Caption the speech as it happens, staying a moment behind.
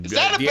Is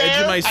that a the bear?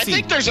 edge of my I seat.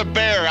 think there's a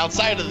bear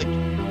outside of the...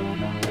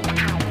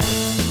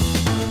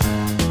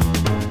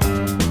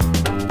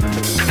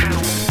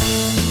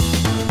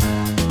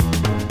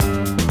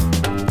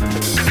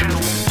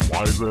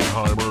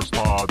 Weisenheimer's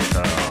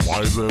Podcast.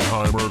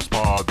 Weisenheimer's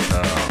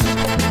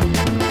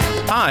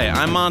Podcast. Hi,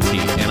 I'm Monty,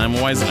 and I'm a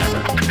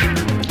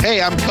Weisenheimer. Hey,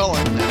 I'm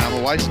Cullen, and I'm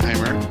a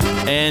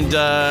Weisenheimer. And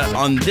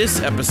on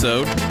this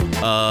episode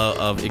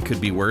of It Could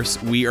Be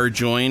Worse, we are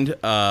joined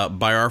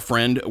by our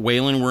friend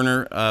Waylon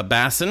Werner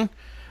Basson,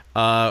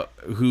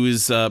 who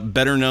is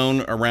better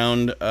known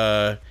around,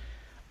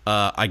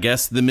 I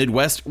guess, the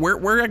Midwest.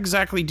 Where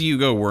exactly do you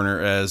go, Werner,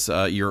 as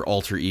your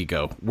alter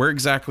ego? Where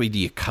exactly do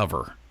you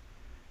cover?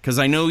 Because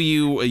I know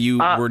you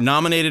were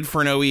nominated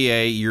for an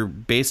OEA. You're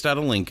based out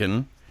of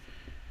Lincoln.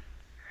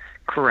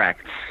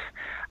 Correct.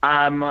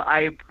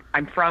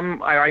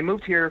 I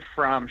moved here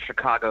from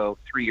Chicago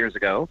 3 years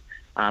ago,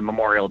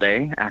 Memorial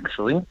Day,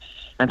 actually.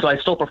 And so I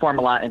still perform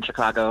a lot in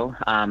Chicago,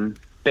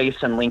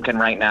 based in Lincoln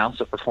right now.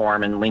 So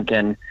perform in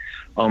Lincoln,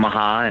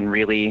 Omaha, and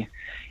really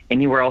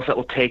anywhere else that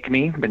will take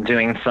me. Been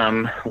doing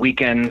some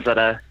weekends at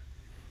a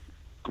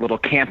little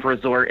camp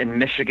resort in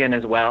Michigan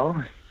as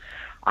well.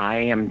 I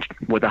am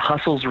where the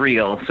hustle's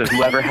real. So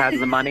whoever has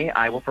the money,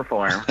 I will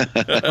perform.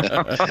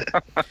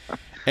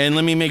 And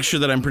let me make sure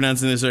that I'm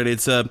pronouncing this right.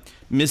 It's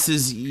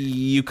Mrs.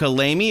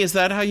 Ukulele. Is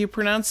that how you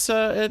pronounce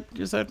it?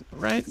 Is that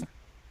right?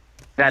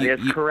 That is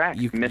correct,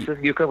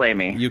 Mrs.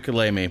 Ukulele.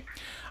 Ukulele.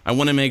 I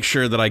want to make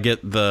sure that I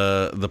get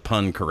the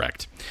pun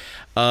correct.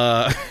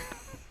 I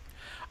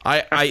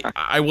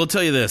will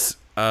tell you this.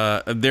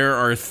 There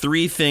are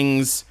three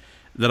things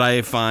that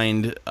I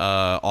find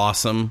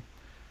awesome.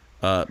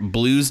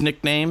 Blues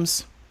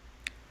nicknames,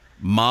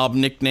 mob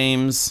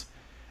nicknames,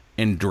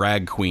 and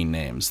drag queen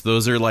names.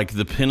 Those are like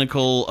the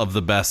pinnacle of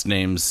the best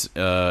names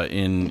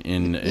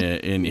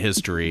in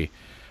history.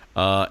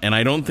 And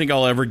I don't think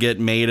I'll ever get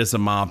made as a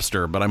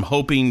mobster, but I'm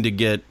hoping to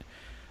get.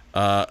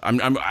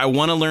 I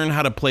want to learn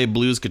how to play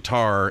blues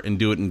guitar and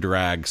do it in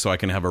drag, so I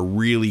can have a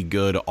really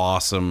good,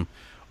 awesome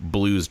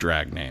blues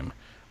drag name,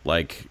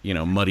 like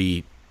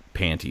Muddy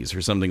Panties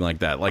or something like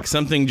that. Like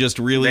something just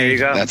really. There you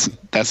go.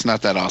 That's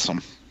not that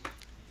awesome.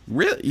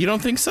 Really, you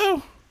don't think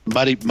so?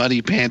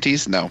 Muddy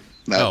Panties? No.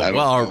 I don't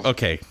know.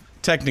 Okay.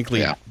 Technically,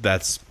 Yeah.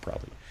 That's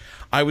probably.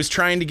 I was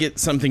trying to get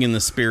something in the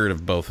spirit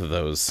of both of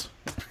those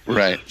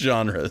Right.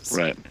 genres.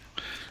 Right.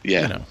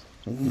 Yeah.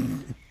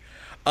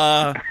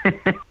 How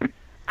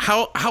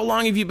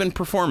long have you been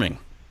performing?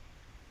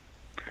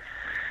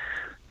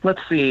 Let's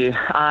see.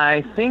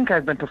 I think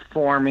I've been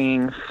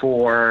performing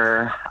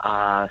for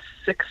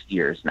 6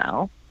 years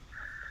now.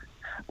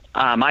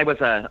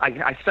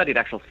 I studied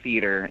actual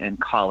theater in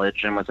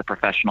college and was a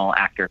professional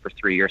actor for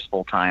 3 years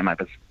full time. I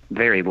was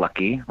very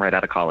lucky right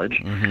out of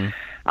college.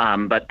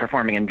 Mm-hmm. But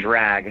performing in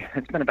drag,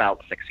 it's been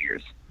about 6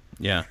 years.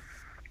 Yeah.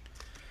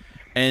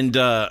 And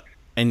I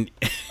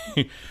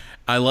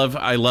love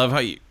how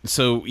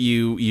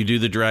you do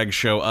the drag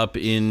show up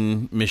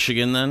in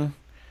Michigan then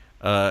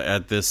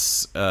at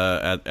this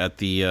at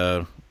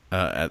the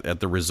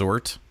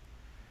resort,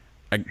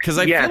 because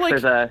I feel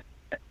like there's a.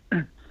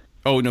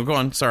 Oh no, go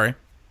on. Sorry.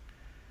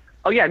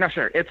 Oh yeah, no,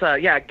 sure. It's a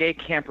gay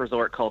camp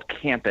resort called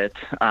Camp It,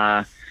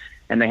 and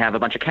they have a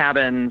bunch of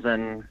cabins,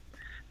 and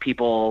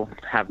people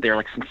they're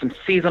like some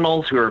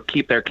seasonals who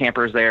keep their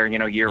campers there,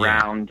 year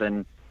round,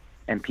 and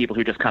people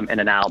who just come in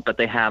and out. But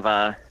they have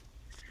a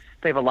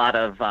lot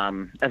of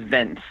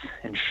events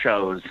and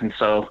shows, and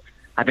so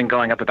I've been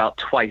going up about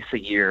twice a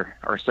year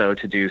or so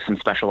to do some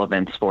special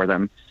events for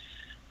them.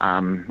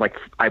 Like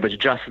I was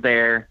just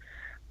there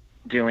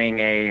doing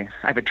I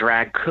have a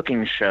drag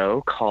cooking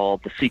show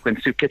called The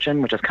Sequin Soup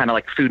Kitchen, which is kind of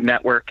like Food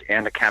Network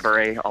and a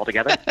cabaret all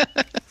together.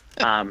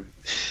 So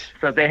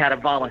they had a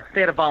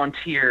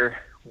volunteer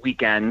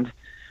weekend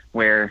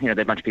where, they had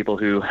a bunch of people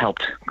who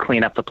helped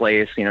clean up the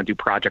place, do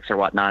projects or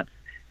whatnot.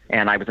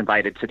 And I was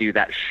invited to do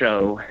that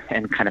show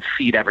and kind of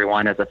feed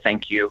everyone as a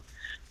thank you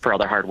for all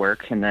their hard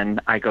work. And then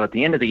I go at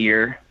the end of the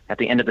year, at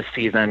the end of the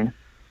season,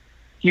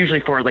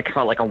 usually for like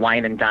a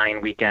wine and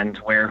dine weekend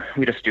where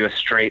we just do a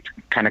straight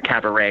kind of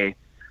cabaret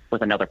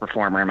with another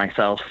performer and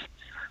myself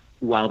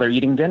while they're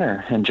eating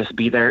dinner and just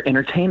be their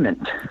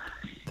entertainment.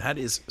 That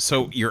is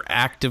so. You're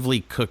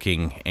actively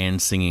cooking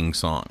and singing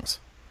songs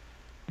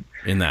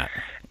in the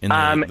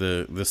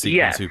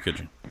Sequin Soup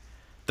Kitchen.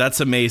 That's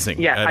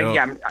amazing. that's I'm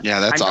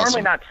awesome.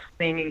 normally not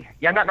singing.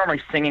 Yeah, I'm not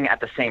normally singing at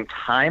the same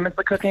time as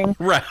the cooking.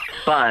 Right.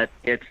 But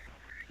it's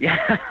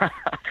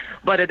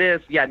but it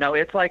is. Yeah, no,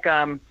 it's like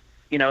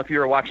if you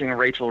were watching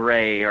Rachel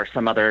Ray or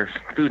some other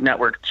Food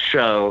Network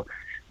show,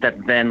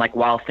 that then like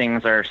while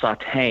things are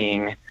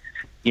sautéing,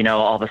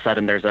 all of a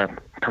sudden there's a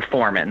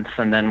performance,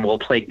 and then we'll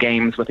play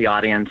games with the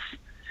audience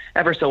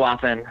ever so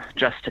often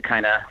just to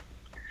kind of,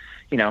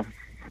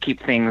 keep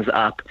things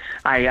up.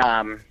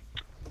 I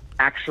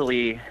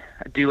actually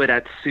do it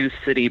at Sioux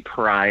City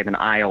Pride in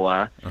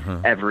Iowa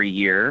every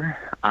year,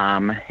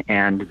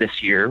 and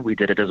this year we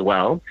did it as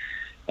well.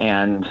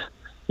 And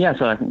yeah,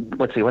 so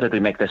let's see, what did we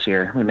make this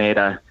year? We made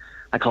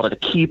I called it a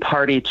Key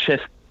Party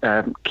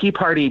Key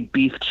Party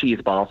beef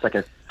cheese balls, like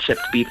a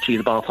chipped beef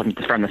cheese ball from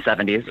the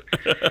 70s.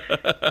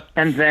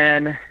 And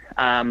then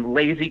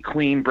Lazy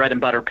Queen bread and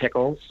butter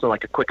pickles, so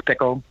like a quick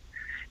pickle.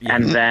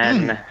 And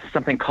then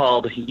something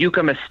called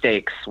Yucca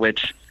Mistakes,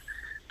 which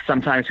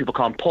sometimes people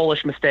call them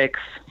Polish mistakes.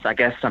 So I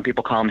guess some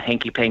people call them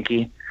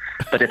hanky-panky.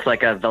 But it's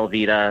like a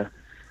Velveeta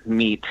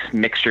meat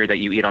mixture that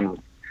you eat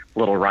on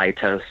little rye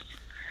toasts.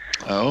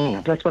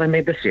 Oh. That's what I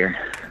made this year.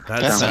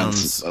 That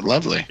sounds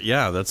lovely.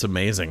 Yeah, that's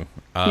amazing.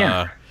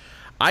 I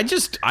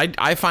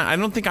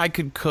don't think I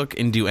could cook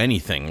and do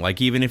anything.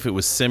 Like, even if it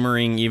was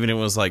simmering, even if it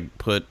was like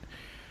put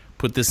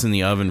this in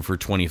the oven for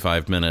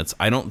 25 minutes.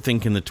 I don't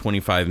think in the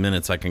 25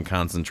 minutes I can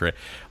concentrate.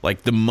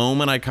 Like, the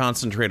moment I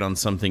concentrate on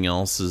something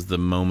else is the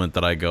moment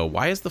that I go,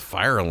 why is the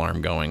fire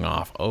alarm going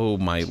off? Oh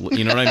my,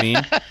 you know what I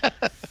mean?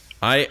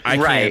 I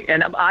right.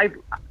 can't. And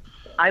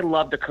I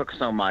love to cook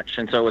so much.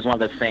 And so it was one of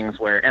those things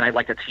where, and I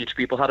like to teach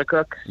people how to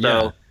cook.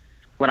 So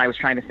when I was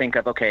trying to think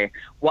of, okay,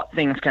 what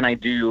things can I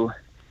do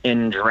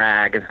in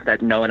drag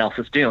that no one else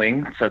is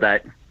doing, so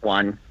that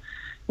one,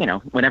 you know,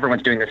 when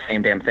everyone's doing the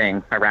same damn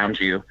thing around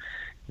you,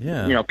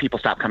 you know, people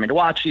stop coming to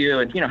watch you,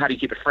 and, you know, how do you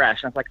keep it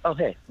fresh? And I was like, oh,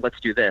 hey, let's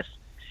do this.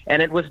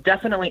 And it was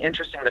definitely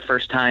interesting the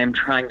first time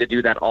trying to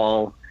do that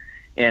all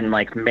in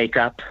like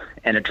makeup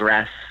and a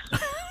dress,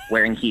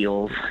 wearing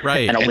heels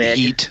and a wig,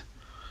 eat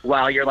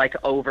while you're like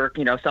over,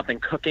 you know, something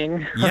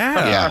cooking.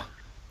 Yeah.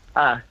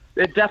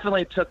 It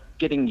definitely took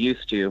getting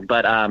used to,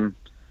 but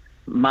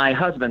my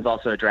husband's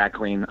also a drag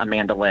queen,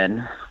 Amanda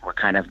Lynn. We're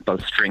kind of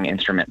both string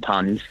instrument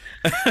puns.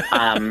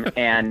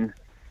 And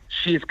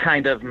she's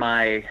kind of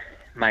my,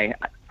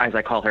 as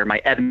I call her,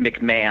 my Ed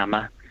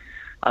McMahon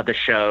of the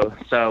show.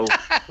 So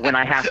when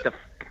I have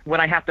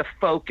to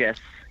focus,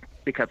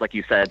 because like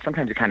you said,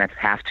 sometimes you kind of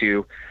have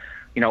to,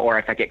 you know, or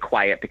if I get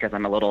quiet because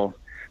I'm a little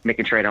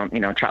making sure I don't, you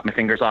know, chop my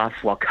fingers off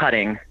while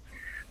cutting,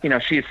 you know,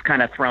 she's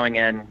kind of throwing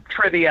in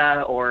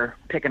trivia or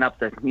picking up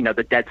the, you know,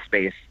 the dead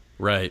space.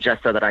 Right.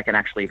 Just so that I can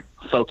actually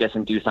focus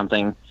and do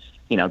something,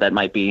 you know, that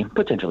might be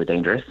potentially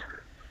dangerous.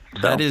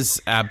 That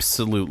is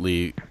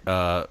absolutely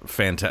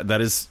fantastic.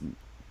 That is,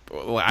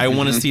 I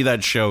want to see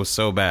that show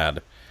so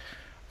bad.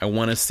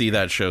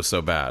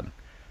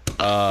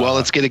 Well,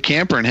 let's get a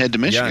camper and head to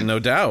Michigan.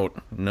 Yeah,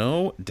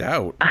 no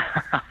doubt.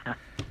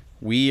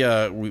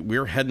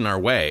 We're heading our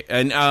way.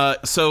 And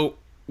so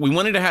we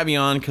wanted to have you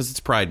on because it's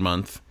Pride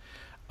Month,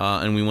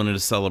 and we wanted to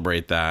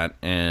celebrate that.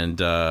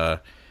 And I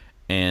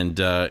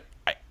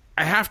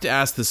have to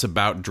ask this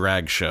about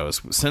drag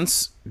shows.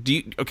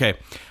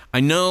 I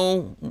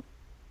know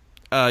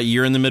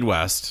you're in the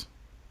Midwest.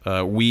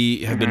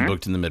 We have been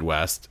booked in the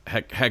Midwest.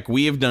 Heck,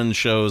 we have done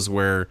shows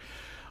where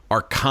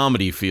our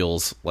comedy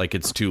feels like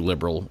it's too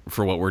liberal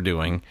for what we're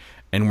doing,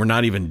 and we're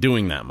not even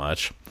doing that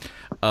much.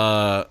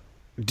 Do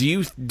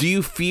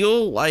you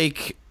feel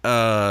like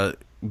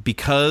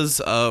because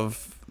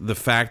of the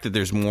fact that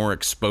there's more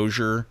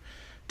exposure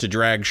to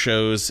drag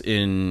shows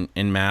in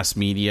mass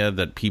media,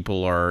 that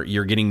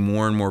you're getting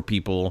more and more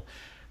people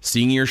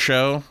seeing your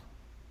show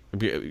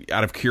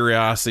out of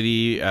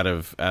curiosity, out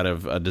of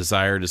a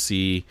desire to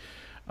see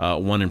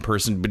one in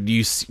person? But do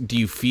you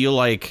feel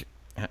like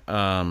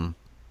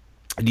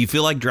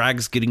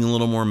drag's getting a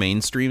little more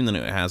mainstream than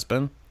it has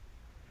been?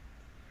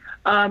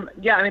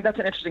 Yeah, I mean, that's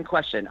an interesting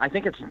question. I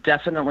think it's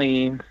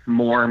definitely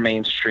more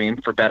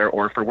mainstream, for better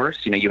or for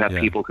worse. You know, you have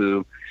people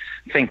who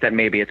think that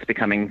maybe it's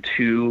becoming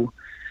too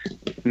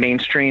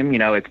mainstream. You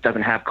know, it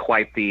doesn't have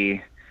quite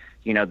the,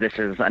 you know, this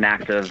is an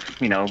act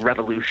of, you know,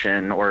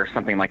 revolution or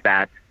something like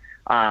that.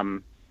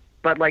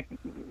 But like,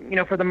 you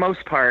know, for the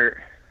most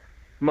part,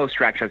 most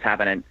drag shows have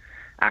an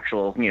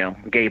actual, you know,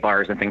 gay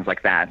bars and things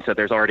like that. So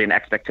there's already an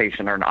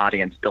expectation or an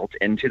audience built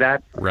into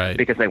that, right?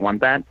 Because they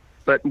want that.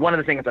 But one of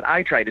the things that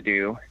I try to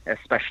do,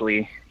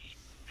 especially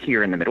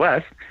here in the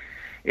Midwest,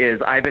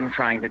 is I've been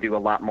trying to do a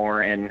lot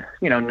more in,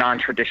 you know,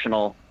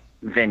 non-traditional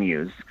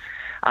venues.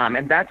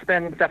 And that's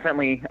been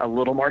definitely a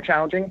little more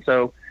challenging.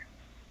 So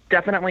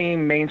definitely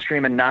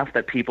mainstream enough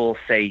that people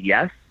say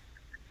yes.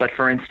 But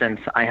for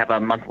instance, I have a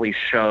monthly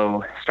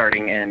show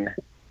starting in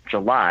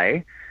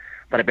July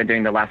that I've been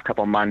doing the last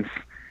couple months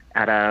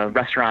at a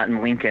restaurant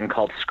in Lincoln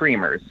called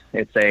Screamers.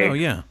 It's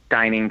a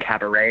dining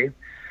cabaret.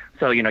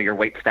 So, you know, your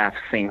wait staff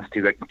sings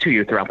to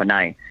you throughout the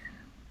night.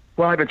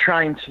 Well, I've been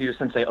trying to,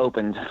 since they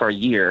opened for a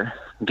year,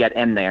 get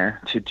in there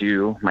to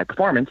do my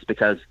performance,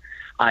 because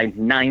I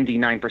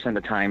 99% of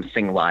the time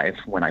sing live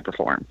when I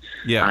perform.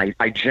 Yeah.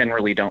 I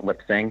generally don't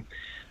lip sing.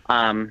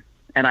 And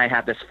I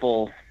have this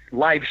full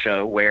live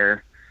show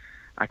where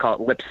I call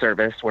it lip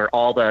service, where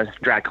all the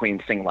drag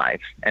queens sing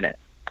live in it.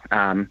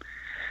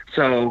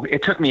 So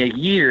it took me a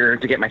year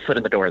to get my foot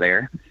in the door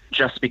there,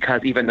 just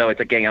because even though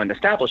it's a gay-owned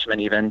establishment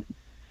even,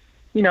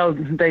 you know,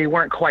 they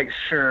weren't quite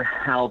sure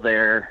how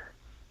their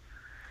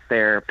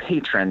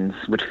patrons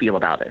would feel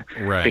about it.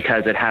 Right.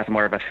 Because it has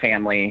more of a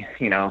family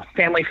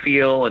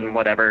feel and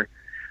whatever.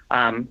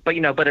 But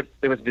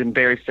it was been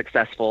very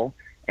successful.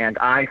 And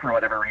I, for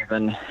whatever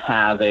reason,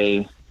 have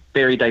a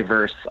very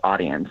diverse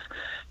audience.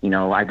 You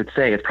know, I would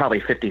say it's probably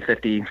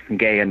 50-50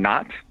 gay and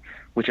not,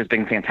 which has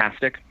been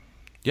fantastic.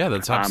 Yeah,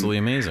 that's absolutely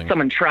amazing.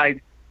 Someone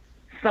tried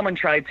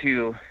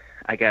to,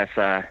 I guess,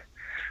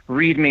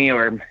 read me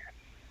or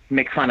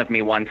make fun of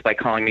me once by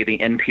calling me the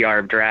NPR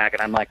of drag,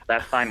 and I'm like,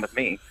 that's fine with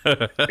me,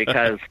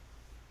 because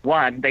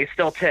one, they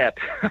still tip,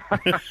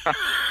 and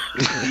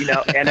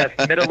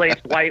if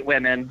middle-aged white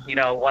women,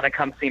 want to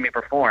come see me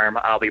perform,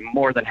 I'll be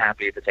more than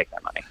happy to take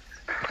that money.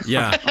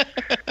 Yeah.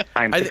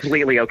 I'm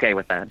completely okay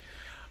with that.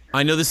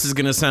 I know this is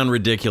going to sound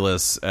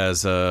ridiculous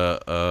as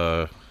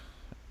a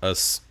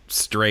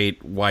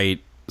straight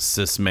white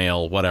cis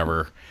male,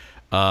 whatever,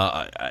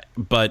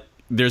 but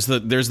there's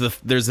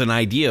an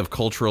idea of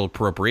cultural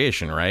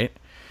appropriation, right?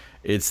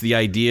 It's the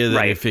idea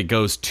that if it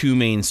goes too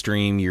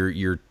mainstream,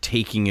 you're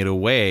taking it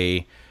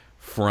away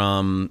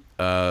from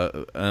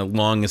a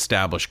long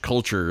established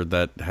culture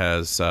that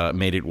has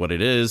made it what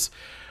it is.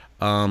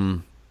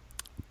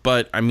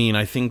 But I mean,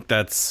 I think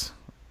that's,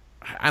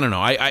 I don't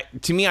know.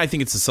 To me, I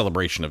think it's a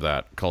celebration of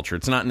that culture.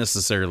 It's not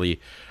necessarily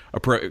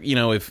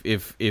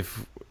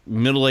if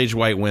middle-aged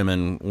white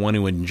women want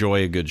to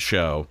enjoy a good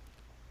show,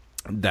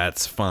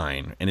 that's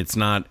fine, and it's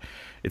not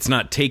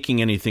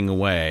taking anything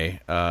away.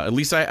 At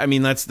least I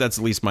mean that's at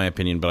least my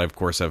opinion, but I of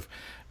course have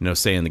no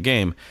say in the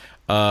game.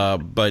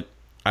 But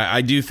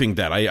I do think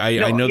that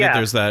I know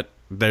that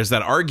there's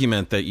that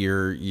argument that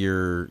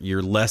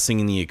you're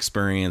lessening the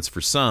experience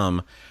for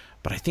some,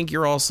 but I think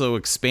you're also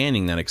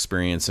expanding that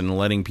experience and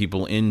letting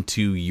people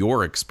into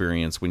your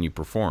experience when you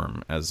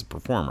perform as a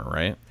performer,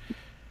 right?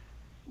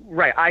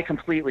 Right, I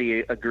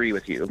completely agree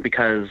with you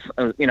because,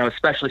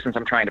 especially since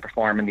I'm trying to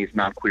perform in these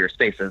non-queer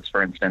spaces,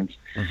 for instance,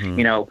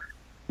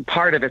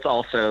 part of it's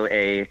also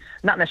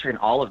not necessarily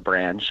an olive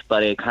branch,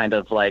 but a kind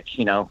of like,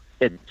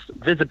 it's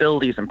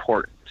visibility is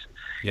important.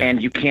 Yeah.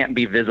 And you can't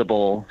be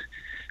visible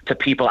to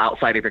people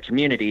outside of your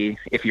community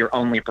if you're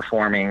only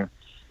performing,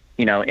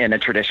 in a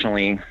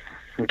traditionally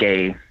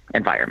gay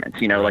environment.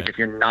 Like if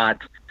you're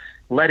not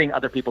letting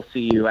other people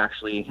see you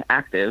actually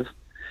active,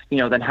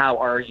 then how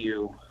are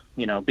you,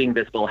 being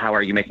visible? How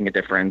are you making a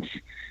difference?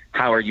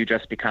 How are you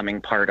just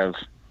becoming part of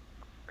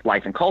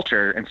life and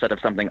culture instead of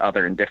something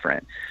other and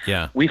different?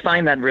 Yeah. We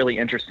find that really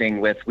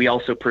interesting I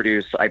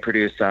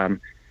produce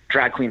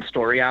Drag Queen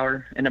Story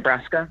Hour in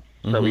Nebraska.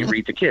 So we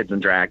read to kids in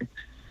drag,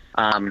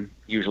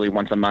 usually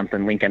once a month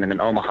in Lincoln and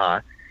in Omaha.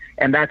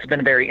 And that's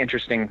been very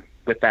interesting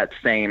with that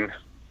same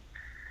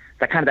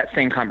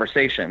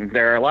conversation.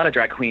 There are a lot of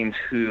drag queens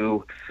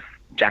who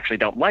actually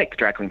don't like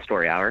Drag Queen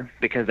Story Hour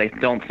because they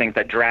don't think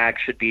that drag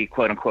should be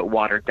quote unquote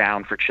watered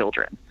down for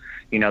children,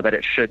 that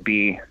it should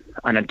be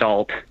an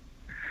adult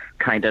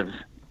kind of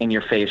in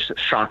your face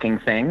shocking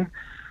thing.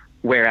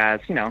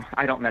 Whereas,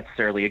 I don't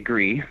necessarily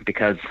agree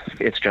because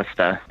it's just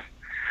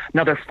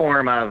another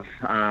form of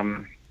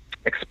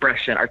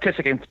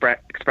artistic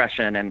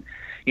expression and,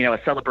 a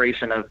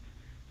celebration of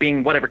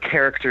being whatever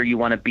character you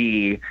want to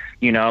be,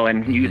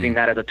 and using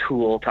that as a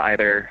tool to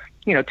either,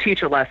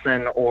 teach a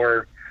lesson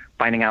or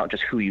finding out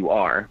just who you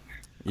are.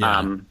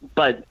 Yeah.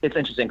 But it's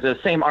interesting because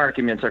the same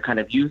arguments are kind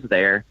of used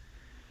there.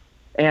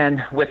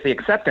 And with the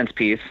acceptance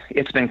piece,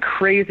 it's been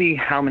crazy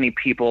how many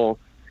people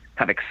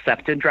have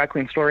accepted Drag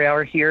Queen Story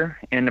Hour here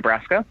in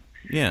Nebraska.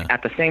 Yeah.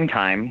 At the same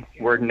time,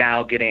 we're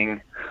now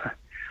getting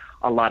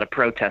a lot of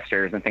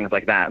protesters and things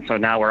like that. So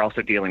now we're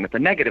also dealing with the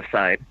negative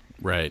side,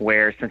 right?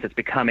 Where since it's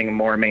becoming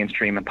more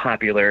mainstream and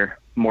popular,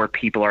 more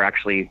people are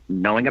actually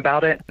knowing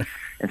about it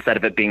instead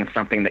of it being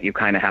something that you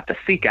kind of have to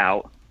seek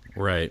out.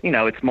 Right.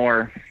 It's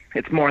more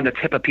on the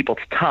tip of people's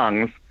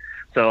tongues.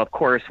 So of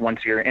course,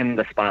 once you're in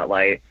the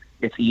spotlight,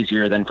 it's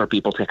easier than for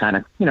people to kind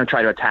of,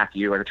 try to attack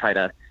you or to try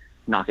to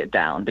knock it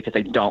down because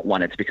they don't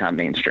want it to become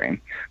mainstream,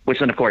 which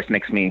then of course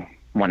makes me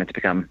want it to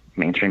become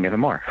mainstream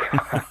even more.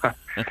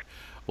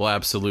 Well,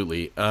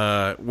 absolutely.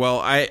 It's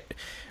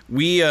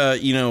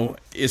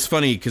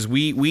funny because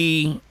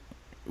we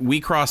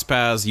crossed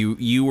paths.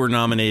 You were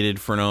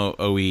nominated for an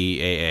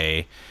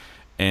OEAA,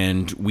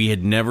 and we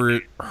had never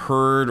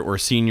heard or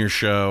seen your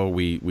show.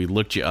 We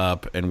looked you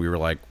up, and we were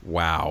like,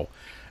 wow.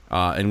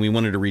 And we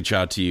wanted to reach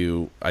out to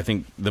you, I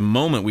think, the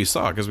moment we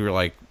saw it, because we were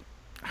like,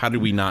 how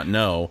did we not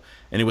know?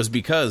 And it was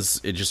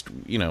because it just,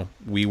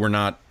 we were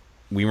not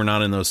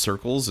in those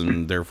circles,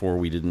 and therefore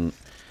we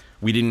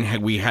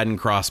hadn't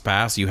crossed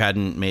paths. You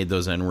hadn't made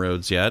those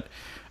inroads yet.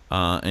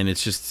 And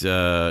it's just,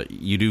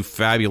 you do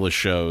fabulous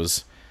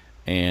shows,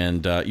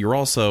 and you're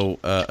also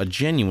a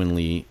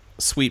genuinely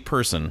sweet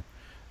person.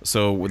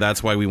 So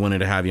that's why we wanted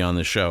to have you on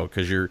the show,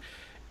 because you're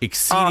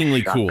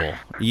exceedingly cool.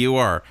 You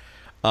are.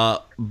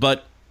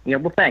 But yeah,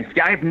 well, thanks.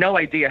 Yeah, I have no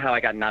idea how I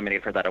got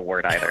nominated for that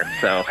award either.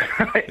 So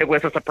it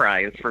was a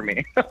surprise for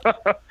me.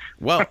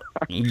 Well,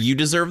 you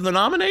deserve the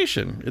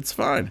nomination. It's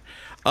fine.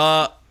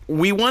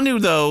 We want to,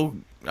 though,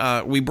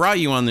 we brought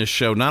you on this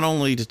show not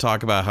only to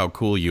talk about how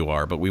cool you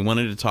are, but we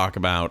wanted to talk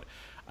about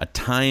a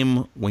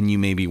time when you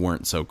maybe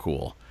weren't so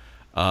cool.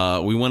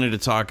 We wanted to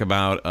talk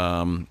about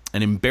an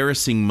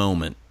embarrassing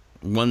moment,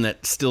 one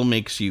that still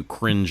makes you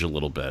cringe a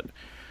little bit.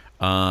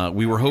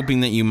 We were hoping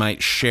that you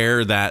might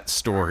share that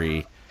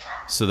story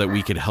so that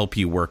we could help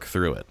you work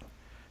through it.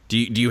 Do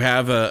you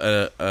have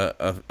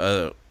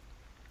a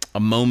a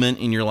moment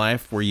in your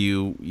life where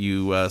you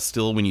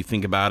still, when you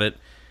think about it,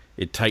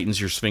 it tightens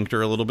your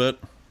sphincter a little bit?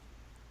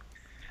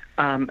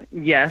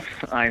 Yes,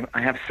 I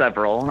have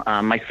several.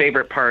 My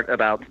favorite part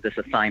about this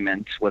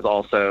assignment was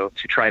also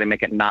to try to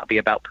make it not be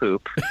about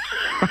poop.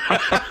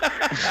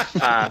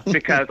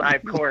 Because I,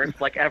 of course,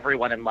 like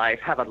everyone in life,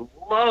 have a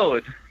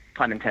load,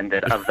 pun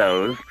intended, of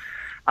those.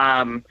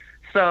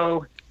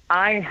 So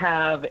I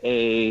have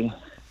a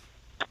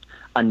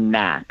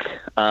knack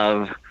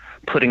of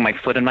putting my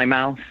foot in my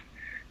mouth,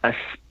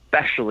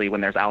 especially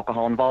when there's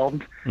alcohol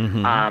involved,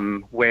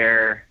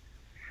 where,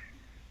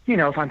 you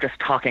know, if I'm just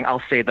talking,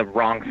 I'll say the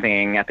wrong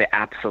thing at the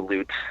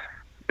absolute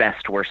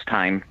best, worst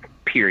time,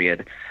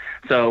 period.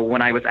 So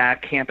when I was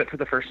at Camp It for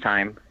the first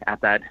time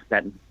at that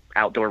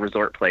outdoor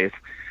resort place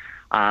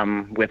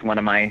with one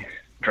of my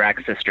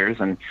drag sisters,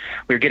 and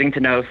we were getting to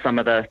know some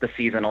of the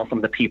seasonal, some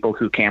of the people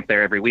who camp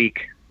there every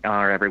week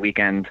or every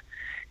weekend.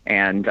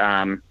 And,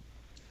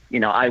 you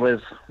know,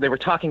 they were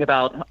talking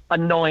about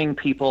annoying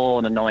people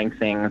and annoying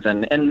things.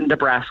 And in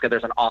Nebraska,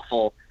 there's an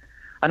awful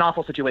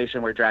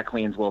situation where drag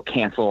queens will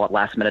cancel at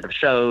last minute of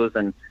shows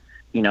and,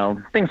 you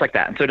know, things like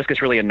that. And so it just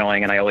gets really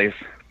annoying. And I always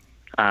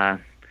kind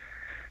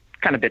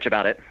of bitch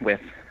about it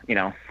with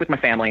my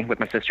family, with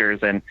my sisters,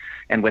 and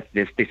with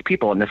these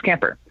people in this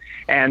camper.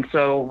 And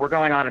so we're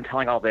going on and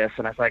telling all this.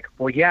 And I was like,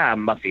 well, yeah,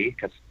 Muffy,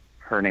 because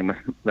her name was,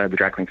 the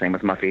drag queen's name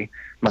was Muffy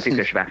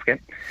Fish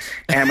Basket.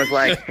 And was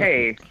like,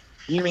 hey,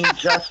 you mean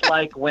just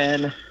like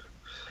when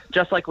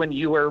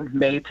you were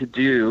made to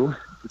do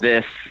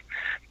this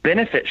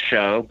benefit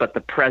show, but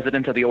the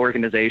president of the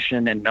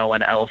organization and no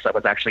one else that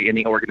was actually in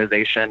the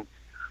organization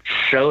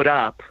showed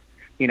up,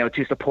 you know,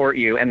 to support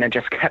you, and then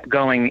just kept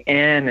going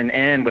in and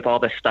in with all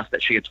this stuff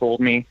that she had told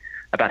me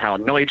about how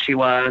annoyed she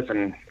was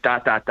and ...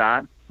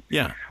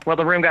 Yeah. Well,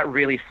 the room got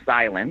really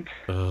silent,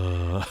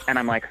 and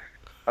I'm like,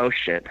 oh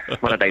shit,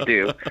 what did I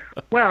do?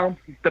 Well,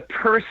 the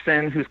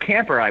person whose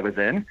camper I was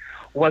in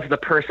was the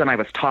person I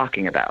was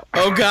talking about.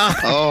 Oh God.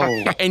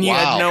 Oh, and you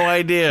had no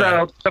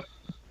idea.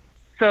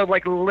 So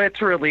like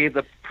literally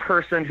the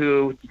person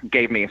who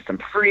gave me some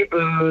free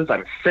booze,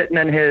 I'm sitting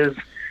in his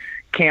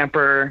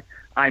camper.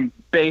 I'm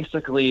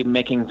basically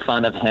making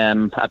fun of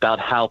him about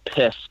how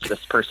pissed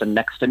this person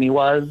next to me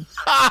was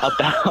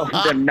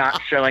about them not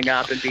showing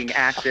up and being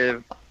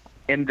active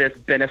in this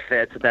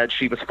benefit that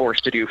she was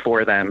forced to do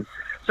for them.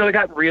 So it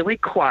got really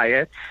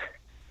quiet.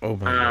 Oh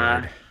my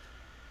God.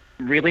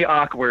 Really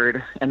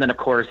awkward. And then of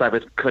course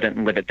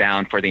couldn't live it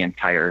down for the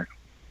entire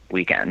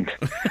weekend.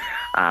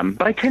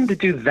 But I tend to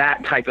do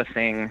that type of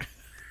thing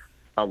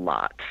a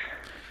lot.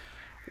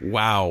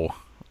 Wow.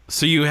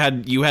 So you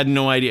had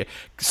no idea.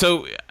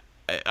 So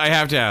I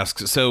have to ask,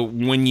 so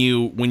when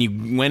you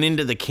went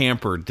into the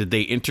camper, did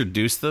they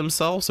introduce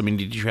themselves? I mean,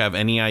 did you have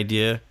any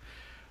idea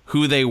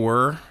who they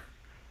were?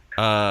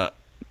 No.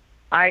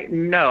 I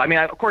mean,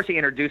 of course he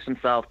introduced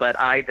himself, but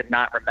I did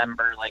not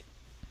remember like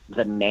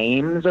the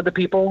names of the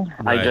people.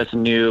 Right. I just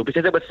knew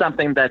because it was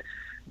something that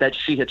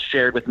she had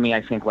shared with me,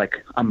 I think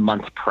like a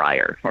month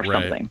prior or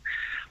something.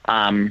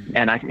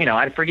 And I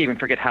even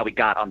forget how we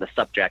got on the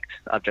subject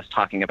of just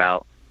talking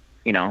about,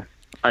 you know,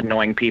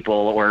 annoying people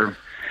or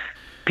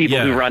people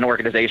who run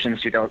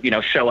organizations who don't, you know,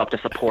 show up to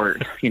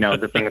support, you know,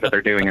 the things that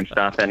they're doing and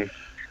stuff. And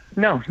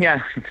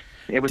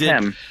it was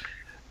him.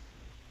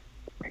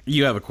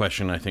 You have a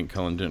question, I think,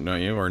 Cullen, don't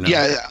you? Or no?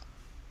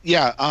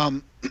 Yeah.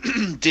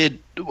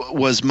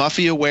 Was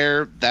Muffy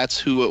aware that's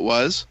who it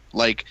was?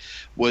 Like,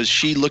 was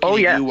she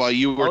looking at you while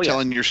you were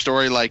telling your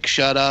story, like,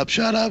 shut up?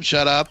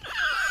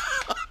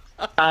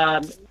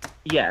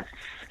 Yes.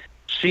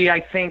 She,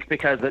 I think,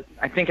 because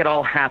it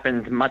all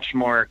happened much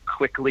more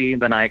quickly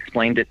than I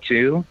explained it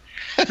to,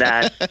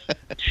 that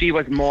she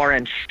was more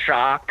in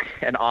shock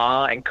and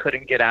awe and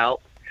couldn't get out.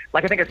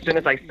 Like, I think as soon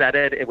as I said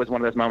it, it was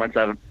one of those moments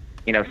of,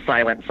 you know,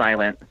 silent,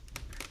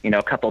 you know,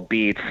 a couple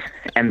beats,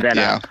 and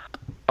then,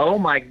 oh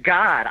my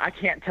God, I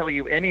can't tell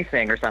you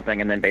anything or something,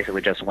 and then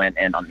basically just went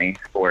in on me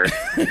for,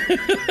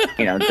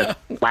 you know, just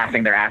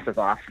laughing their asses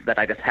off that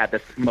I just had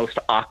this most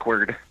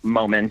awkward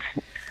moment.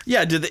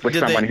 Yeah, with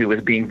someone who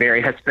was being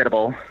very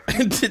hospitable.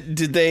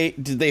 Did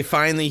they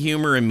find the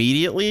humor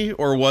immediately,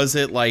 or was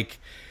it like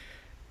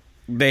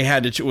they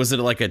had to? Was it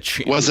like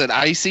was it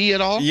icy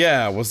at all?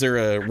 Yeah, was there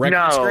a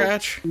record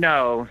scratch?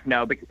 No,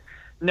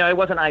 it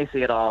wasn't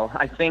icy at all.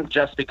 I think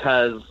just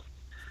because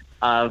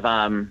of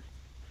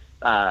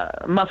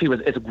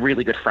Muffy is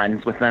really good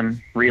friends with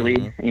them,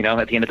 really, you know,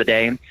 at the end of the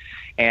day,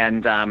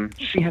 and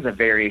she has a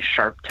very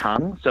sharp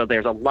tongue, so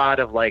there's a lot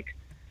of like,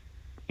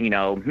 you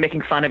know,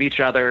 making fun of each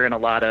other and a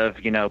lot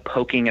of, you know,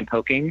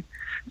 poking.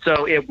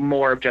 So it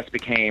more just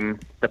became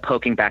the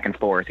poking back and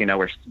forth, you know,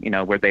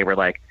 where they were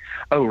like,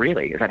 oh,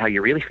 really? Is that how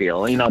you really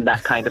feel? You know,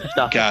 that kind of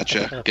stuff.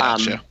 Gotcha.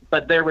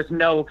 But there was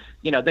no,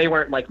 you know, they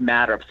weren't like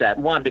mad or upset.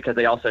 One, because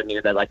they also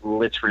knew that like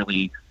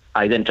literally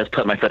I didn't just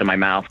put my foot in my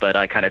mouth, but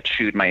I kind of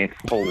chewed my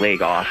whole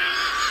leg off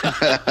with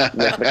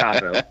the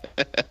Cosmo.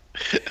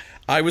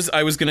 I was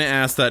going to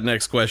ask that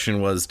next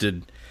question was,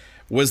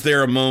 Was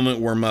there a moment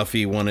where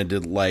Muffy wanted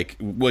to, like,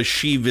 was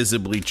she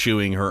visibly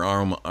chewing her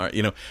arm?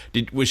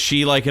 Was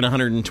she like in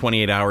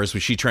 128 hours?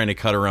 Was she trying to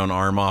cut her own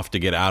arm off to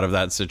get out of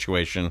that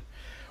situation,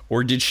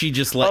 or did she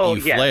just let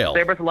you flail?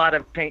 There was a lot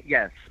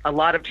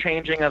of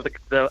changing of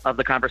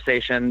the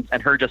conversations,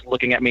 and her just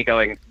looking at me,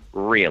 going,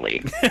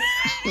 "Really,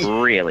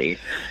 really."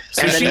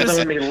 So and then even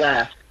when we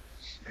left,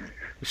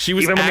 she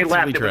was even when we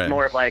left, actively it was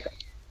more of like,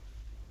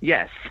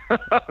 "Yes."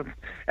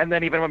 And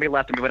then even when we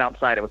left and we went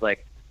outside, it was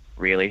like,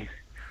 "Really?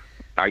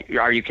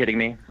 Are you kidding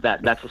me?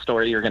 That's the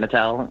story you're going to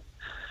tell?"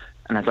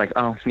 And I was like,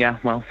 "Oh, yeah,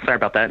 well, sorry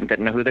about that," and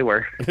didn't know who they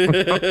were.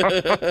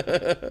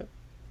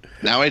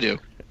 Now I do.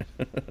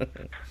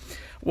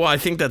 Well, I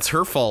think that's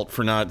her fault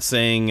for not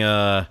saying,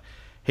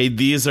 hey,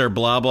 these are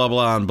blah, blah,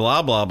 blah, and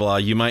blah, blah, blah.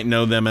 You might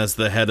know them as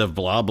the head of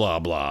blah, blah,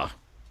 blah.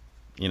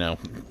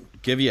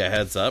 Give you a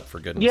heads up, for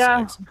goodness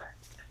sakes.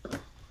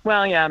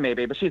 Well, yeah,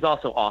 maybe, but she's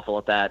also awful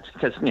at that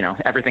because,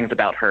 everything's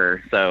about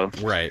her, so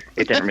right.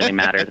 It didn't really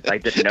matter that I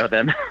didn't know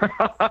them.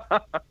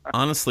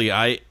 Honestly,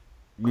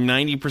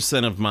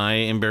 90% of my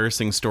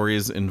embarrassing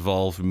stories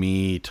involve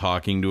me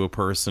talking to a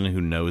person who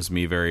knows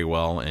me very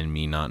well and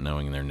me not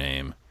knowing their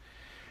name.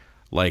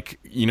 Like,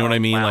 you know what I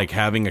mean? Wow. Like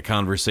having a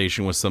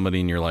conversation with somebody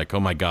and you're like,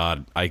 oh my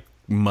God, I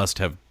must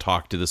have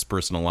talked to this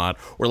person a lot.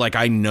 Or like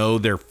I know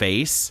their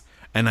face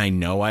and I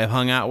know I've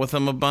hung out with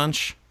them a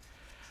bunch.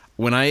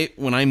 When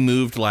I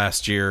moved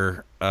last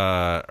year,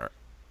 I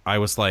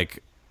was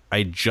like,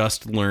 I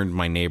just learned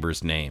my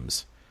neighbors'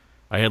 names.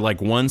 I had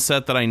like one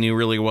set that I knew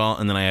really well,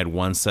 and then I had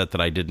one set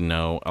that I didn't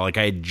know. Like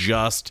I had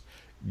just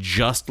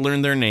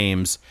learned their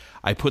names.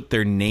 I put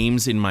their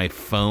names in my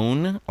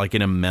phone, like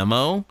in a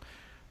memo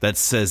that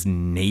says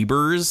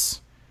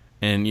neighbors,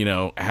 and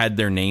had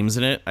their names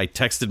in it. I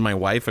texted my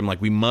wife. I'm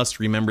like, we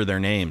must remember their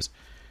names.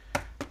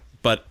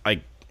 But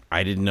I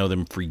didn't know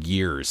them for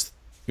years.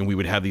 And we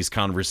would have these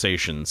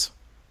conversations.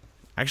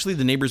 Actually,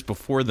 the neighbors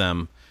before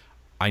them,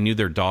 I knew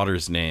their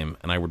daughter's name,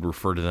 and I would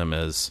refer to them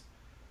as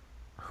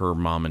her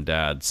mom and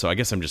dad. So I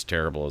guess I'm just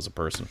terrible as a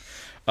person.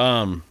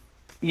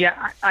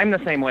 Yeah, I'm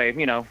the same way.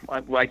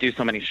 I do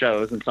so many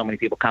shows, and so many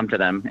people come to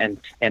them,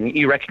 and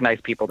you recognize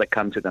people that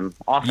come to them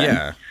often.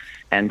 Yeah.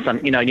 And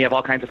some, you have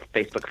all kinds of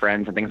Facebook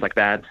friends and things like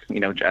that,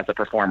 as a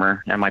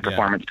performer, and my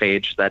performance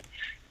page that,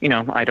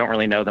 I don't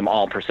really know them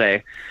all per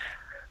se.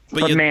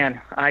 But man,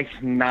 I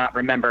cannot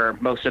remember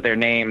most of their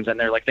names, and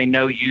they're like, they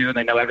know you, and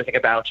they know everything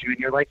about you, and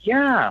you're like,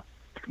 yeah,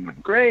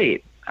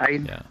 great.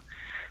 I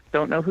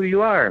don't know who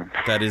you are.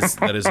 That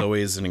is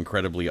always an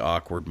incredibly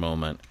awkward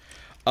moment.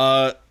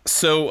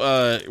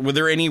 So were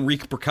there any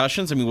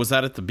repercussions? I mean, was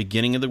that at the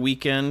beginning of the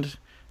weekend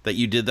that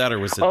you did that, or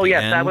was it? Oh,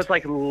 yes, that was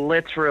like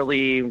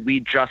literally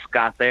we just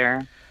got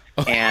there,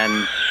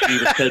 and she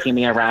was taking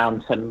me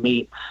around to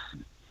meet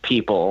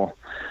people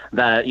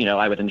that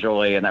I would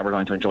enjoy and that we're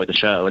going to enjoy the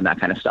show and that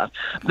kind of stuff.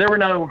 There were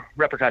no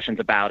repercussions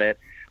about it.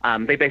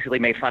 They basically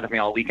made fun of me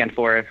all weekend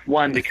for it.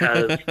 One,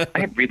 because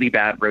I had really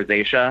bad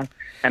rosacea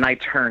and I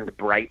turned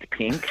bright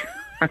pink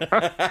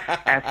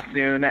as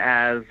soon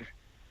as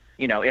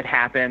it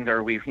happened, or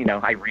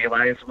I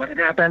realized what had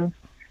happened.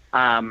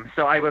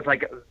 So I was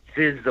like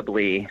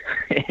visibly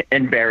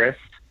embarrassed.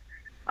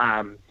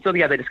 So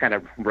yeah, they just kind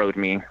of rode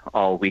me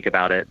all week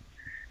about it.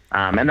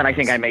 And then I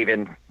think I may have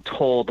even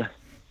told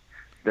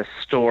the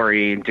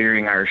story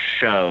during our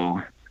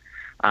show,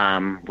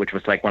 which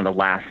was like one of the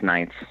last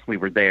nights we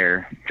were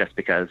there, just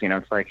because,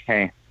 it's like,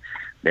 hey,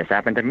 this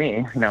happened to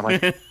me,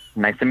 like,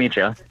 nice to meet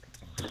you.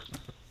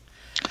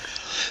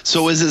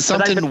 So is it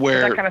something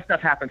where that kind of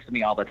stuff happens to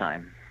me all the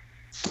time?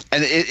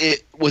 And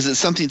it was it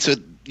something, so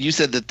you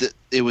said that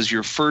it was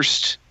your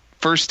first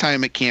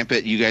time at Camp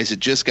It, you guys had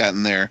just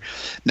gotten there.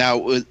 Now,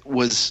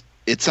 was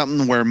it's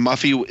something where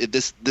Muffy,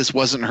 this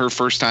wasn't her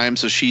first time,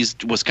 so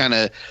was kind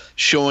of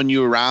showing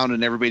you around,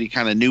 and everybody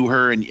kind of knew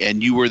her, and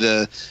you were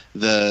the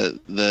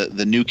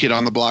new kid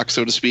on the block,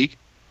 so to speak,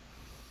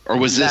 or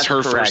was this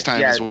her first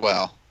time as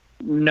well?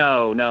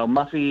 No,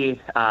 Muffy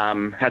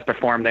has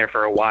performed there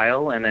for a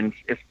while, and then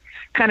it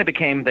kind of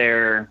became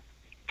their,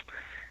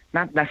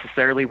 not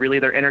necessarily really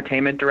their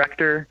entertainment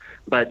director,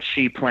 but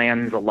she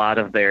plans a lot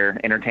of their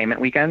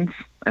entertainment weekends,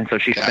 and so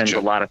she spends a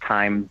lot of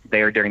time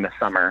there during the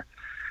summer.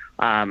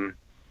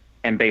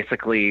 And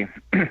basically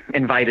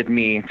invited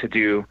me to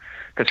do,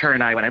 because her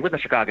and I, when I lived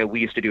in Chicago, we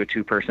used to do a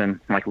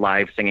 2-person like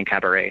live singing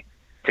cabaret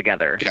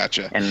together.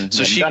 Gotcha. And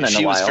so she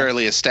was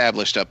fairly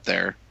established up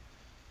there.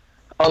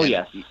 Oh,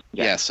 yes.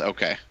 Yes.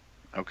 Okay.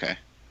 All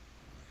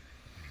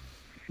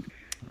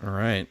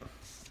right.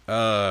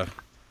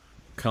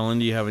 Cullen,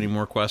 do you have any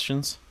more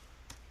questions?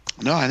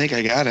 No, I think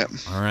I got it.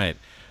 All right.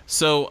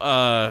 So,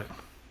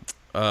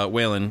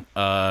 Waylon,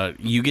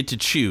 you get to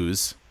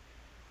choose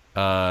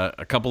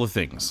a couple of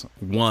things.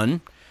 One,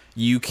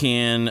 you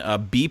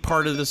can be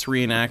part of this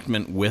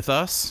reenactment with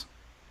us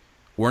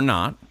or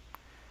not.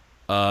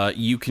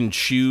 You can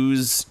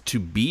choose to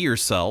be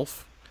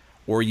yourself,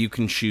 or you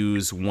can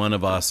choose one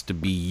of us to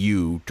be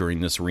you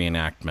during this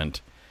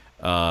reenactment.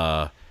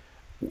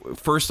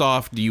 First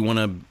off, do you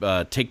want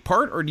to take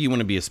part, or do you want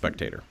to be a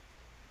spectator?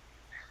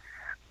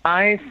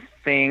 I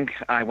think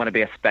I want to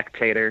be a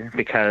spectator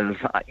because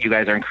you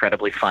guys are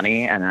incredibly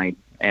funny, and I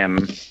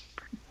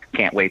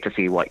can't wait to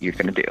see what you're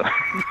going to do.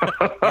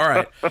 All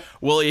right.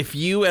 Well, if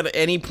you at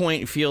any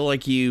point feel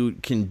like you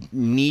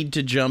need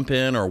to jump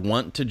in or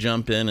want to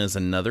jump in as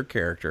another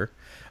character,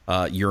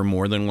 you're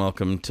more than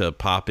welcome to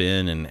pop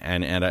in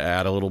and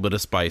add a little bit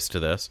of spice to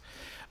this.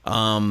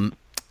 The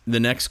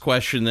next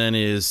question then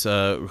is,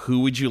 who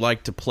would you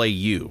like to play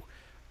you,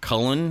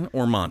 Cullen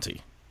or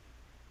Monty?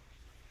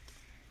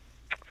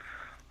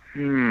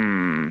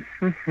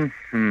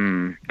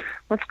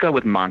 Let's go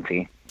with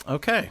Monty.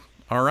 Okay.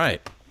 All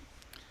right.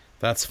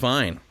 That's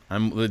fine.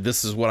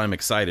 This is what I'm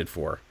excited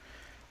for.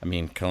 I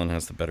mean, Cullen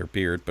has the better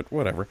beard, but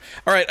whatever.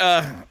 All right.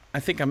 I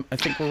think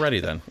we're ready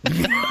then.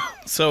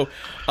 So,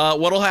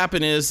 what'll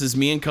happen is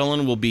me and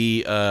Cullen will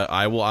be.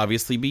 I will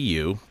obviously be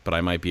you, but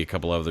I might be a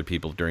couple other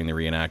people during the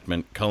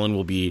reenactment. Cullen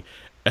will be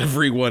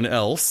everyone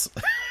else,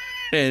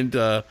 and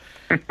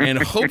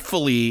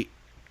hopefully,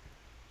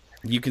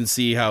 you can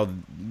see how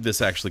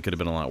this actually could have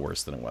been a lot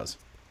worse than it was.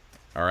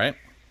 All right.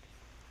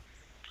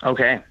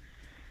 Okay.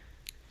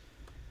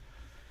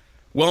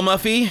 Well,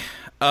 Muffy,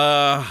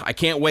 I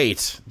can't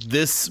wait.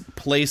 This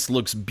place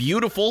looks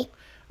beautiful.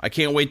 I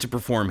can't wait to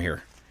perform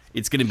here.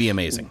 It's going to be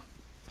amazing.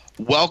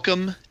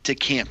 Welcome to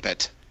Camp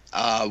It.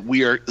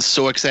 We are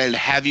so excited to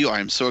have you.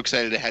 I'm so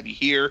excited to have you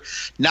here.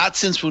 Not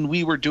since when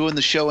we were doing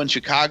the show in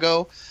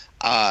Chicago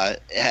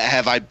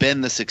have I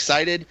been this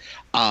excited.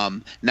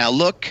 Now,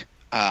 look,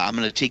 I'm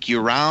going to take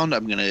you around.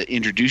 I'm going to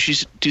introduce you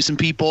to some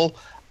people.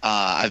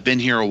 I've been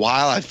here a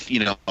while.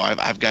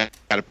 I've got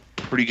a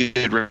pretty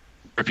good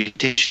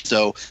reputation.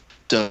 So,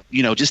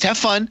 just have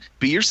fun,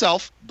 be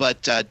yourself,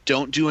 but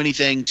don't do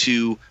anything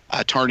to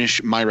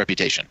tarnish my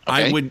reputation.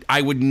 Okay?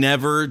 I would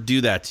never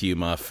do that to you,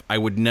 Muff. I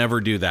would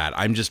never do that.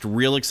 I'm just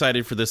real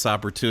excited for this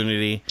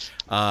opportunity,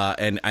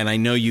 and I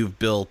know you've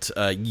built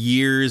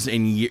years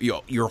and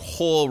your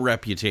whole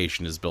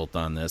reputation is built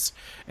on this,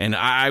 and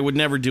I would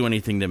never do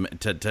anything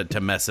to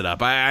mess it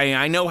up.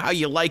 I know how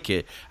you like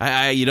it.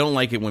 You don't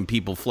like it when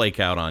people flake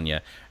out on you,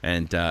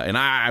 and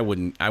I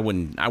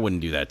wouldn't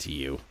do that to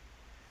you.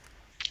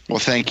 Well,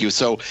 thank you.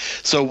 So,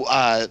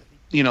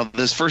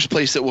 this first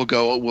place that we'll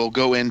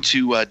go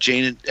into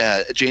Jane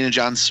and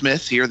John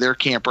Smith here. They're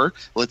camper.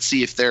 Let's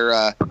see if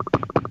they're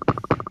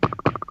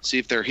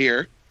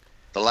here.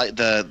 The light,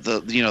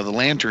 the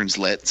lantern's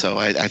lit, so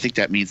I think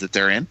that means that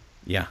they're in.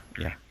 Yeah.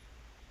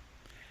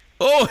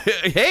 Oh,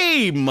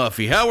 hey,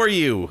 Muffy, how are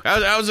you?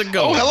 How's it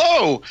going?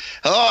 Oh,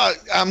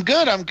 hello. I'm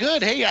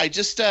good. Hey, I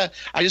just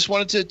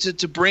wanted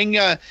to bring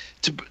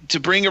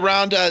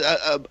around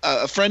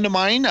a friend of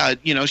mine.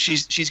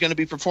 She's going to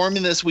be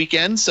performing this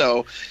weekend,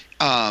 so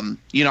I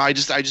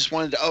just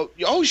wanted to.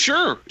 Oh,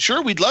 sure.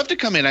 We'd love to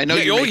come in. I know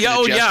you're making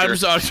a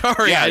gesture. I'm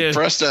sorry. Yeah,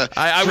 for us to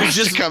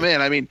come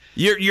in. I mean,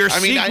 your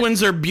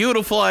sequins are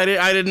beautiful. I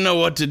didn't know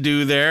what to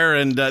do there,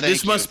 and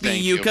this must be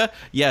Yuka.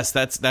 Yes,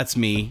 that's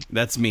me.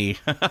 That's me.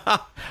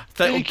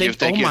 Thank you.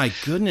 Oh my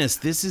goodness,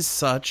 this is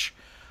such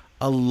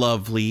a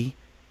lovely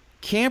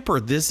camper.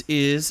 This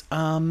is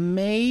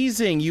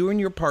amazing. You and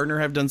your partner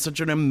have done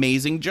such an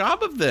amazing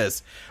job of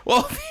this.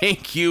 Well,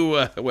 thank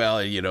you.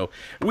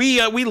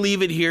 We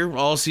leave it here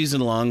all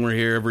season long. We're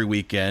here every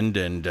weekend,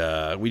 and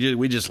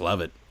we just love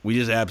it. We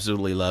just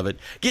absolutely love it.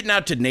 Getting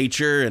out to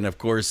nature, and of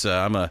course,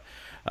 I'm a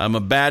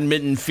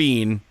badminton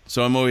fiend,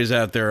 so I'm always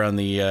out there on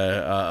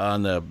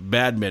the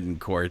badminton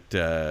court.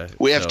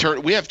 We have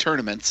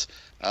tournaments.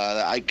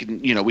 We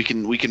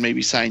can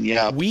maybe sign you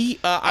up.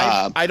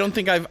 I don't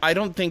think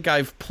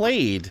I've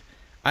played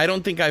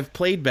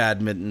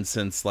badminton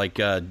since like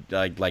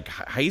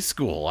high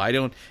school.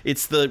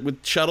 It's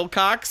with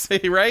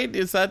shuttlecocks,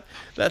 right?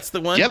 That's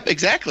the one? Yep,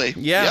 exactly.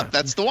 Yeah. Yep,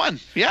 that's the one.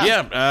 Yeah.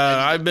 Yeah.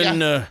 I've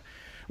been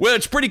well,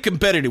 it's pretty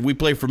competitive. We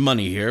play for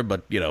money here,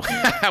 but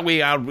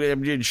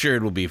I'm sure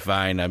it will be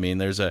fine. I mean,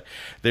 there's a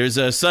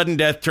sudden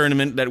death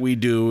tournament that we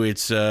do.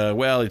 It's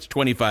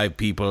 25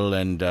 people,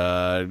 and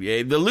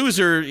the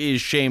loser is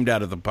shamed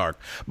out of the park.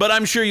 But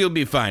I'm sure you'll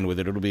be fine with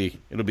it. It'll be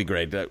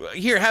great.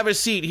 Here, have a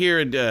seat here.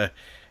 And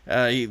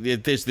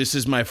this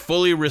is my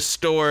fully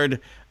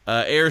restored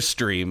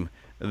Airstream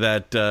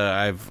that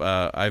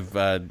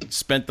I've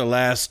spent the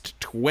last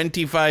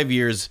 25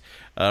 years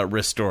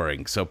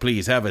restoring. So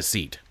please have a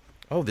seat.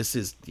 Oh, this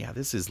is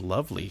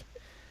lovely.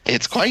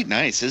 It's quite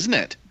nice, isn't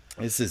it?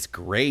 This is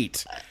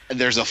great.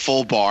 There's a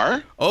full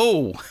bar.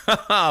 Oh,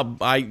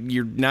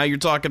 you're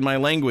talking my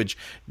language.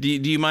 Do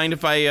you mind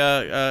if I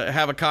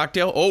have a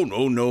cocktail? Oh,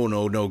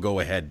 no.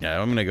 Go ahead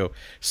now. I'm gonna go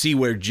see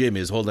where Jim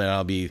is. Hold on,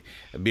 I'll be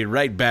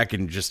right back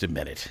in just a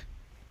minute.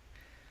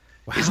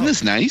 Wow. Isn't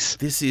this nice?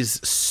 This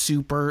is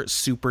super,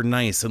 super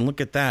nice. And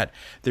look at that.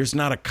 There's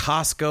not a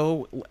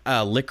Costco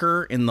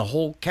liquor in the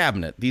whole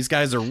cabinet. These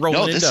guys are rolling in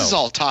dough. No, this is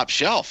all top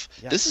shelf.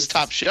 Yeah, this is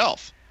top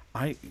shelf.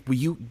 Will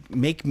you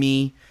make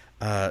me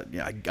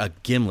a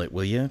gimlet,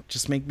 will you?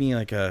 Just make me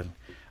like a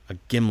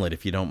gimlet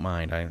if you don't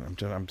mind.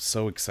 I'm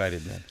so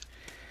excited, man.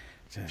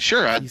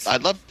 Sure,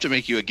 I'd love to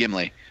make you a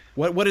gimlet.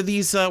 What do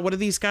these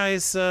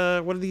guys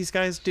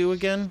do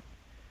again?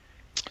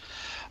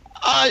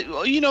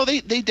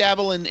 They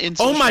dabble in.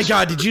 Oh my God!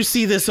 social- Did you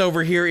see this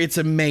over here? It's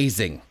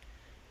amazing.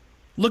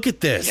 Look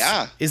at this.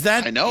 Yeah, Is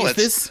that? I know. Is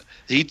this?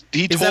 He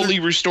is totally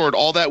that restored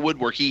all that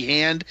woodwork. He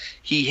hand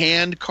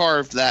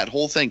carved that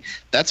whole thing.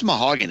 That's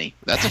mahogany.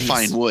 That's That a is-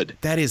 fine wood.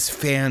 That is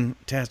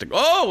fantastic.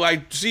 Oh,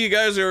 I see you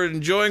guys are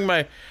enjoying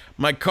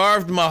my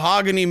carved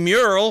mahogany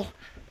mural.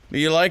 Do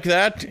you like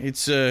that?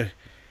 It's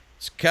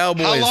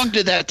cowboys. How long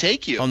did that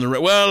take you? On the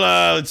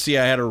well, let's see.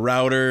 I had a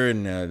router,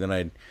 and then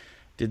I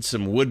did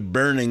some wood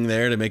burning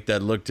there to make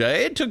that look.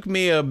 It took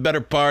me a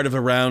better part of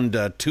around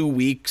 2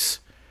 weeks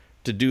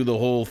to do the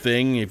whole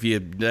thing.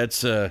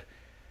 That's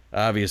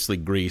obviously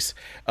grease.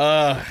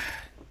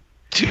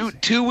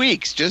 2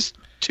 weeks, just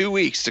 2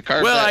 weeks to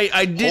carve Well, that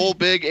I did- whole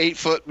big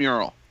 8-foot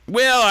mural.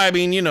 Well, I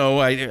mean,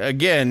 I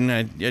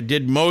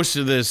did most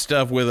of this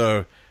stuff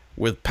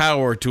with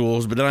power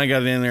tools, but then I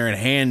got in there and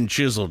hand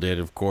chiseled it,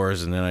 of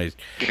course, and then I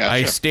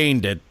Gotcha.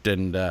 stained it,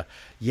 and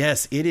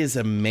yes, it is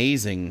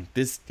amazing.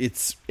 This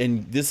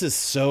is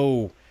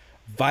so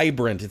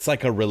vibrant. It's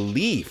like a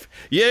relief.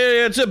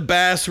 Yeah, it's a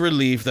bas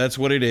relief. That's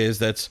what it is.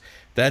 That's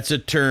a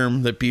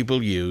term that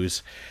people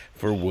use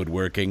for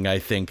woodworking, I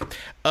think.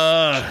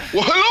 Well,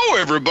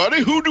 hello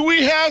everybody. Who do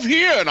we have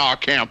here in our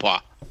camper?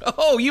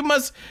 Oh, you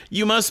must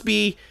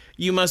be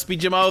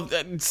Jim. Oh,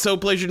 it's so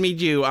pleasure to meet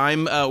you.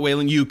 I'm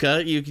Waylon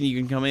Yucca. You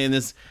can come in.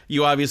 This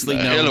you obviously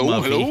know. Hello,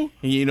 Muffy. hello.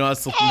 You know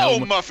us. Oh,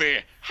 know,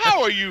 Muffy,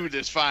 how are you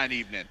this fine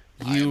evening?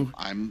 You-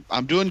 I'm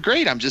doing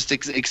great. I'm just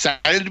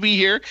excited to be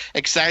here.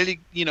 Excited,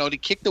 to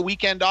kick the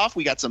weekend off.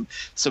 We got some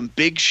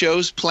big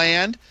shows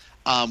planned.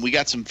 We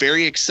got some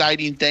very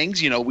exciting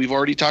things. We've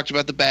already talked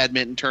about the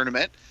badminton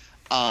tournament.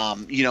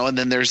 And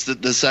then there's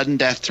the sudden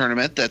death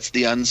tournament. That's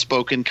the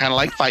unspoken kind of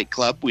like Fight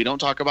Club. We don't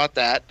talk about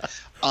that.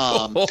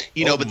 But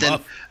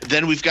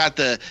then we've got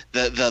the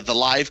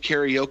live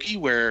karaoke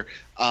where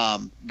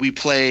we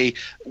play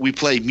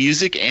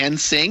music and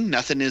sing.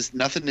 Nothing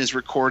is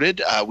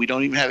recorded. We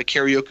don't even have a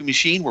karaoke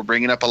machine. We're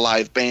bringing up a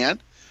live band.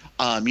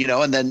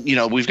 And then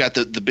we've got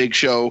the big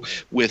show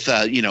with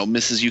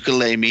Mrs.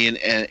 Ukulele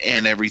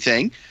and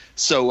everything.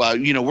 So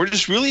we're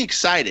just really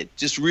excited.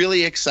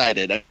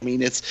 I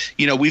mean, it's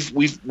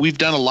we've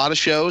done a lot of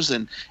shows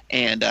and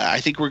I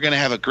think we're going to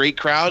have a great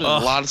crowd and a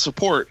lot of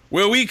support.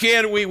 Well, we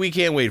can't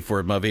wait for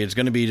it, Muffy. It's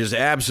going to be just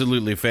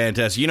absolutely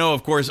fantastic.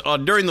 Of course,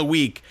 during the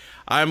week,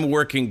 I'm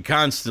working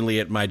constantly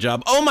at my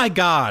job. Oh my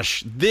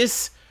gosh,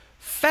 this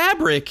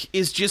fabric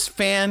is just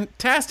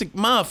fantastic.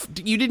 Muff,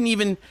 you didn't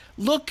even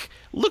look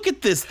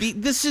at this.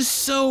 This is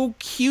so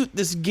cute,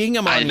 this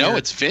gingham on I know here.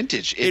 It's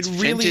vintage. It's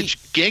really-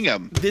 vintage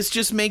gingham. This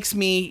just makes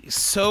me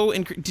so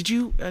Did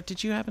you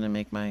happen to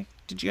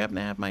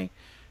have my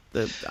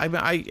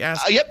I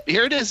asked Yep,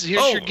 here it is.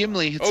 Here's your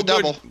Gimli. It's a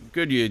double.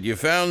 Good. You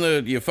found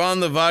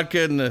the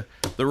vodka and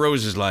the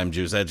roses lime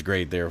juice. That's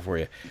great there for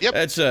you. Yep.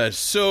 That's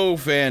so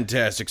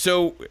fantastic.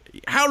 So,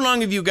 how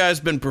long have you guys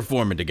been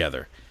performing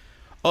together?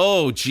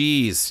 Oh,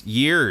 geez,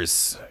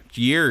 years.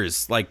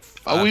 Like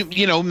We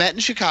met in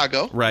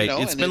Chicago. Right.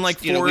 It's been like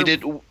 4 we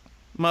did.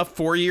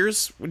 4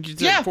 years. Would you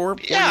say Yeah, 4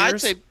 yeah.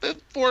 years? I'd say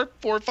 4,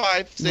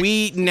 5, 6.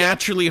 We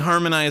naturally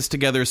harmonize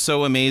together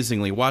so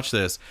amazingly. Watch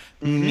this.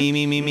 Me.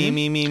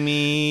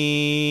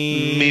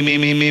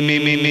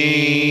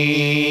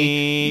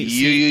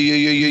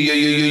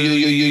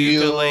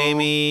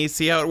 Ukulele.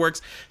 See how it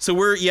works? So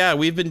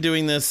we've been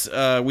doing this.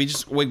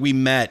 We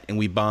met and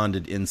we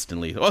bonded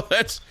instantly. Oh,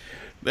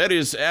 that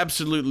is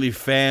absolutely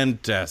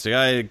fantastic.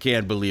 I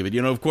can't believe it.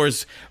 Of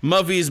course,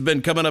 Muffy's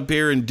been coming up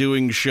here and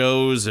doing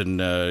shows, and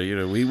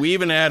we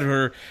even had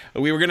her.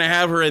 We were going to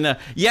have her in.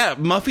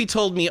 Muffy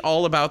told me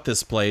all about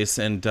this place,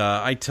 and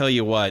I tell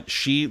you what,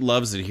 she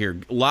loves it here.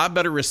 A lot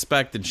better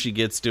respect than she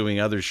gets doing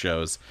other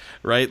shows,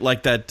 right?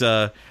 Like that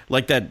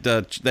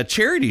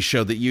charity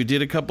show that you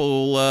did a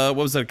couple. What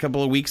was it? A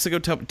couple of weeks ago,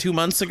 2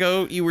 months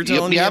ago. You were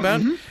telling me about.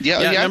 Mm-hmm. Yeah,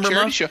 remember,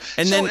 charity Muff? show.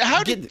 And so then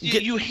how did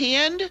you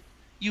hand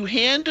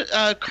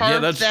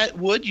carved that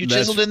wood? You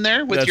chiseled in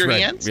there with your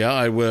hands? Yeah,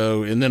 I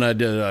will. And then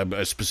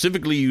I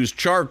specifically used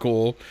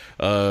charcoal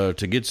to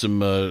get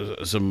some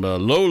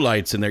low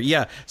lights in there.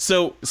 Yeah.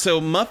 So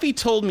Muffy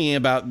told me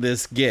about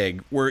this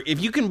gig where, if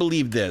you can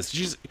believe this,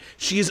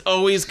 she's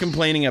always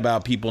complaining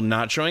about people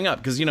not showing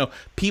up because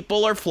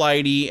people are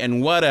flighty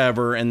and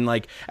whatever, and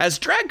like as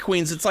drag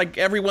queens, it's like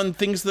everyone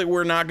thinks that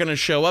we're not going to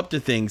show up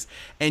to things,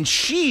 and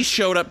she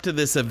showed up to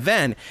this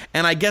event,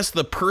 and I guess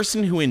the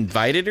person who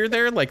invited her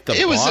there, like the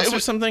boss or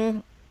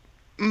something.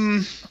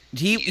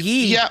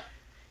 Yeah.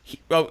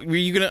 Oh, were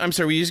you gonna? I'm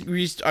sorry.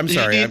 I'm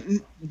sorry.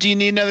 Do you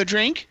need another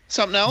drink?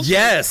 Something else?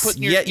 Yes.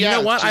 You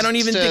know what? I don't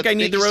even think I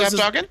need the roses.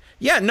 Stop talking?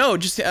 Yeah. No.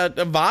 Just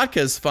a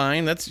vodka's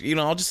fine. That's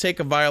I'll just take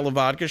a vial of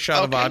vodka,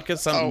 shot of vodka,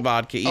 something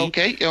vodka.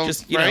 Okay.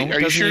 Just right. Are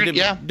you sure?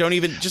 Don't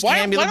even just why,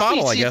 hand me the bottle. Why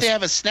don't we see I guess. if they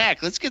have a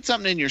snack? Let's get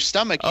something in your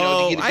stomach. To get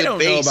a good I don't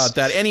base. know about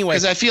that. Anyway,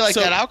 because I feel like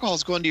that alcohol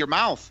is going to your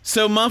mouth.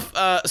 So Muff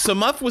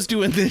was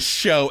doing this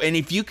show, and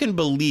if you can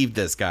believe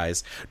this,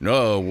 guys, I'm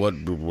Is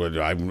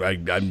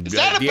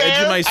that at a the bear?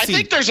 edge of my I seat.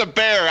 think there's a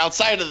bear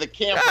outside of the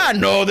camp.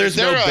 No, there's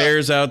no there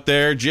bears out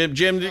there. Jim,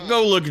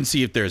 go look and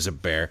see if there's a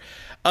bear.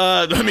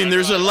 I mean,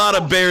 there's a lot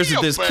of bears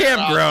at this bear.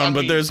 campground,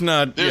 but mean, there's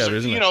not.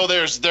 There's, Yeah,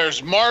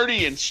 there's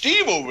Marty and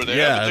Steve over there,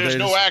 Yeah, but there's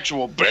no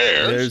actual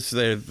bears.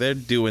 They're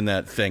doing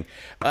that thing.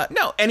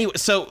 No, anyway.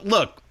 So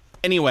look.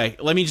 Anyway,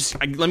 let me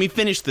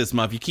finish this,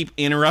 Muff. You keep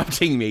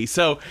interrupting me.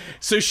 So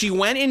she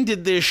went and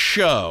did this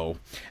show.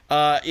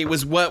 It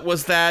was what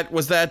was that?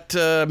 Was that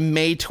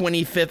May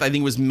 25th? I think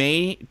it was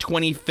May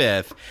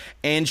 25th.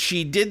 And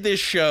she did this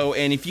show,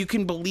 and if you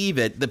can believe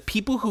it, the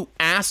people who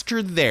asked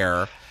her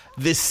there,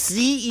 the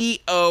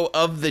CEO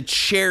of the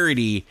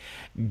charity,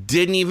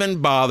 didn't even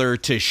bother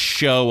to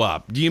show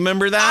up. Do you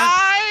remember that?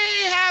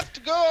 I have to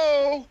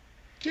go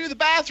to the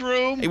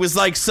bathroom. It was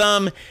like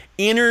some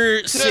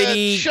inner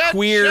city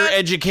queer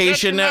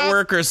education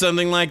network or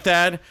something like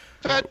that.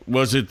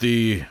 Was it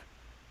the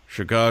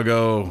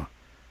Chicago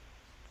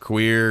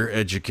Queer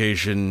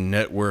Education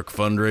Network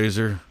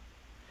fundraiser?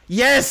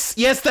 Yes,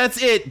 that's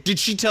it. Did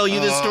she tell you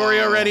this story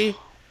already?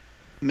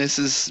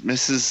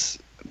 Mrs.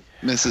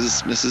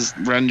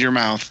 Run your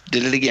mouth.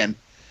 Did it again.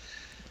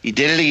 You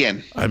did it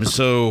again. I'm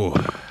so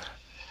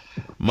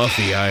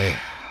Muffy. I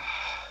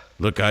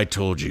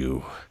told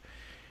you,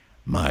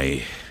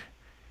 my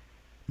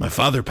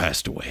father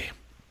passed away.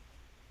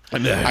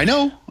 And, I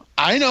know,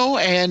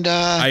 and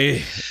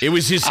it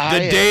was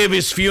the day of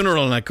his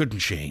funeral, and I couldn't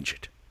change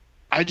it.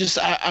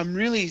 I'm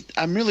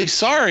really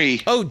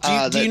sorry. Oh,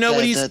 do you know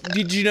what he's?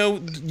 Did you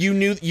know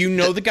you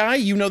know the guy?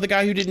 You know the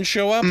guy who didn't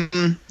show up?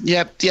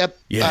 Yep.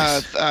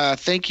 Yes.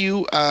 Thank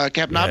you,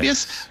 Captain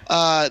Obvious.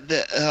 I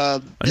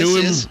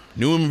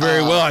knew him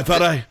very well. I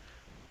thought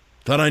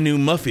I knew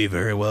Muffy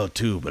very well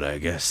too, but I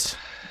guess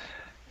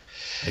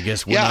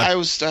we're not. I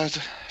was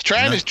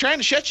trying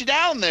to shut you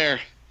down there,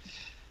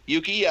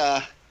 Yuki.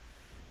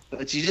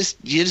 But you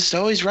just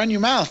always run your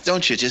mouth,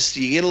 don't you?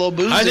 You get a little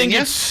booze. I think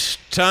in it's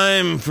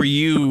time for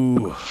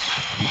you,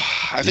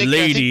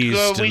 ladies,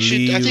 to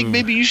leave. I think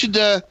maybe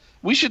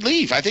we should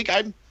leave. I think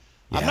I'm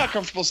not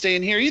comfortable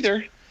staying here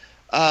either.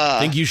 I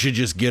think you should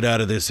just get out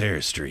of this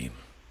Airstream.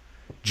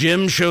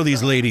 Jim, show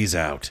these ladies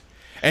out.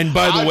 And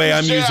by the way,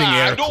 I'm using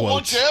air quotes. I don't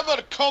want you ever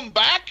to come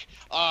back.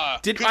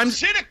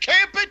 Consider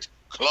Camp It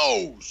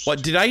closed.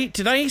 What did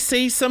I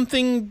say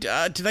something?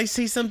 Did I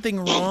say something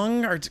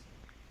wrong? Or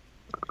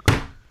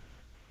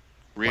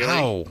really?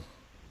 Wow.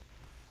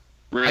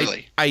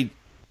 Really?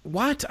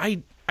 What?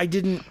 I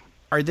didn't.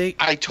 Are they?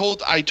 I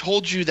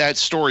told you that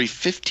story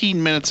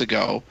 15 minutes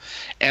ago,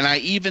 and I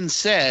even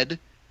said,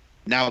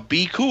 "Now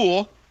be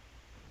cool."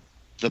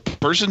 The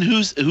person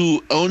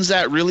who owns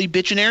that really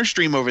bitchin'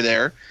 Airstream over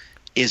there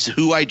is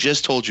who I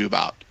just told you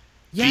about.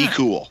 Yeah. Be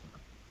cool.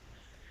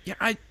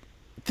 Yeah,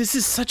 this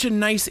is such a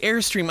nice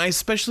Airstream. I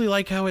especially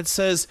like how it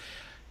says,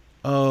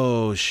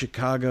 "Oh,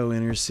 Chicago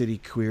Inner City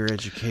Queer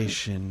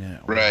Education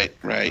Network."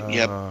 Right.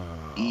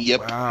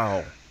 Yep.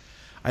 Wow.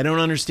 I don't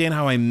understand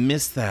how I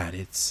missed that.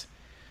 It's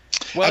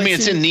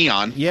in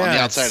neon on the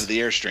Yeah, outside of the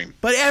Airstream.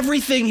 but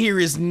everything here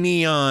is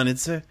neon.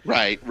 It's a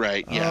Right.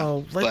 Yeah.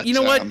 Oh, But, you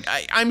know what?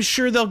 I'm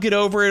sure they'll get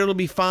over it. It'll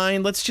be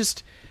fine. Let's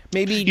just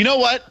maybe. You know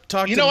what?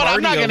 Talk you to know what?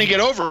 I'm Marty not going to over- get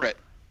over it.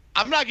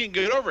 I'm not going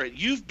to get over it.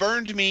 You've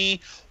burned me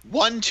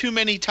one too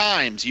many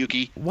times,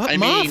 Yuki. What, I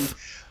Muff? mean,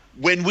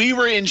 when we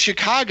were in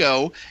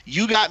Chicago,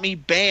 you got me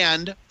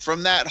banned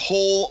from that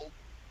whole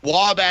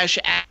Wabash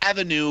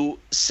Avenue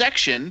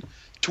section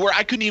to where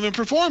I couldn't even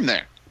perform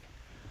there.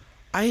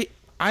 I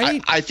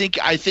think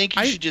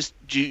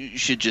you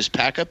should just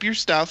pack up your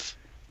stuff,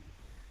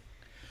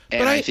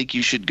 and I think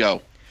you should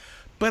go.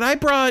 But I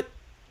brought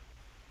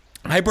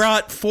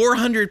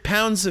 400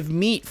 pounds of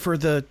meat for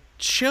the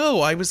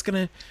show. I was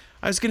gonna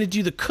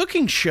do the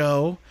cooking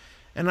show,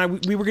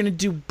 and we were gonna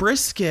do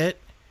brisket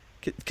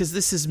because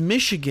this is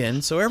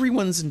Michigan, so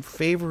everyone's in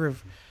favor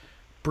of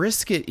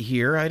brisket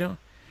here.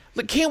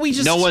 Can't we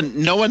just?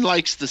 No one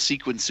likes the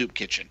Sequin Soup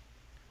Kitchen.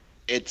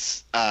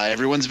 It's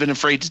everyone's been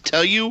afraid to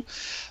tell you,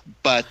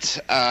 but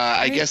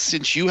I guess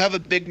since you have a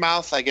big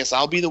mouth, I guess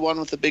I'll be the one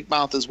with the big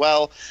mouth as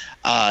well.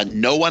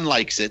 No one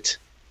likes it.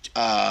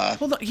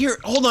 Hold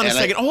on a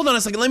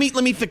second. Let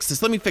me fix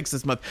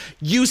this, Muff.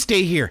 You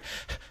stay here.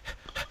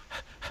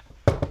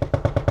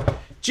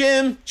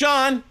 Jim,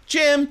 John.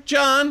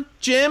 Hello,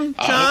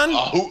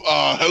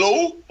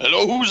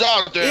 who's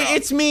out there?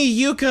 It's me,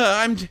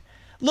 Yuka.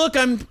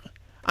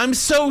 I'm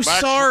so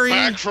sorry.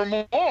 Back for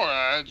more.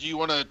 Do you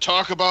want to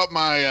talk about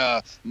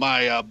my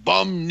my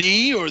bum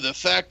knee or the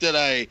fact that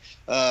I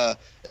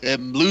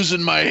am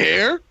losing my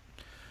hair?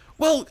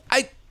 Well,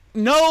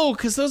 no,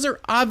 because those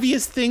are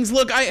obvious things.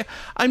 Look, I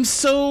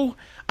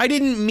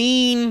didn't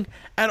mean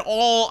at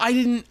all. I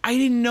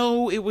didn't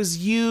know it was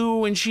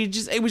you, and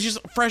it was just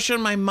fresh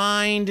on my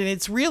mind, and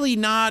it's really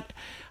not.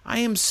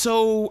 I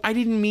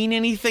didn't mean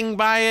anything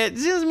by it.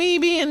 It's just me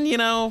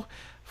being,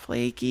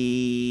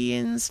 flaky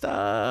and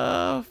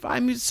stuff.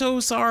 I'm so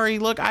sorry.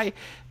 Look,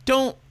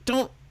 don't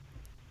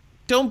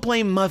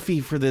blame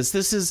Muffy for this.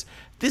 This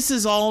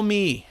is all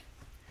me.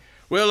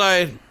 Well,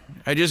 I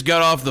just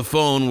got off the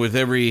phone with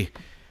every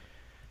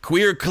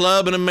queer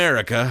club in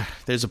America.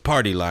 There's a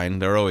party line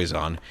they're always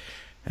on,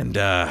 and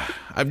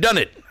I've done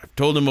it. I've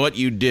told them what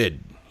you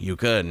did,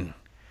 Yuka, and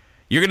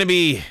You're going to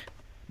be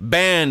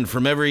banned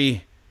from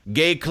every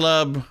gay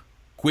club,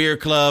 queer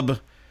club,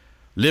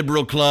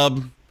 liberal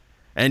club,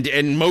 and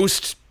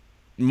most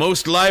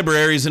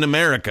libraries in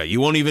America.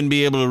 You won't even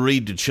be able to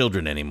read to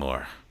children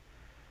anymore.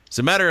 As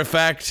a matter of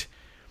fact,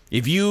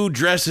 if you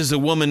dress as a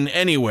woman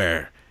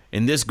anywhere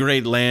in this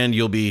great land,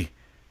 you'll be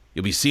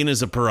seen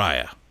as a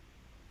pariah.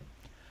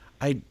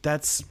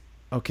 That's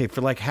okay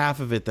for like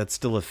half of it. That's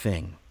still a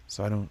thing.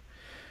 So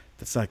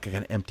that's not like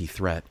an empty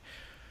threat.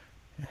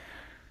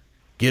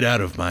 Get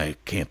out of my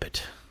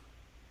campet,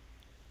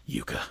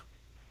 Yuka.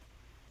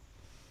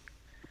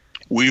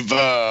 We've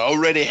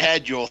already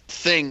had your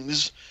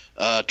things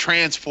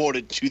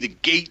transported to the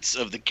gates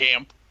of the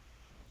camp.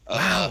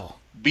 Wow.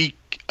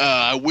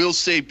 I will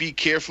say be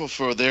careful,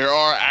 for there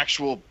are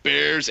actual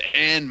bears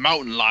and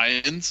mountain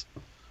lions.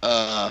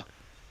 Bears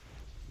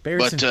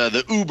but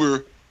the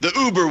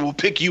Uber will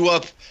pick you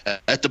up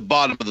at the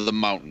bottom of the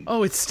mountain.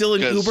 Oh, it's still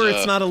an Uber.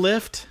 It's not a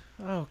Lyft.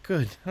 Oh,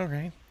 good. All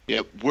right.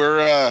 Yep,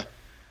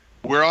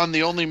 we're on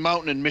the only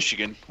mountain in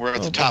Michigan. We're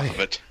at the top of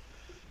it.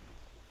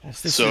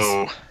 Gosh, this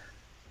is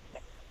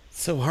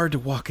so hard to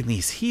walk in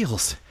these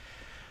heels.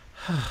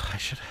 I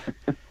should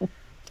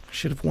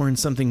have worn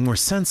something more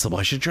sensible.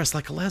 I should dress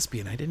like a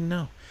lesbian. I didn't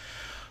know.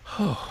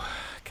 Oh,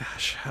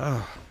 gosh.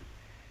 Oh.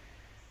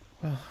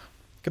 Well,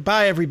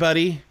 goodbye,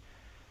 everybody.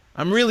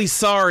 I'm really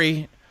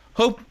sorry.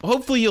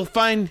 Hopefully you'll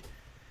find...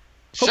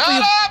 Shut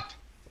up!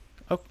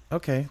 Oh,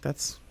 okay,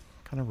 that's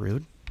kind of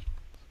rude.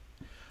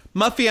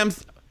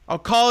 Muffy, I'll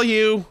call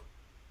you.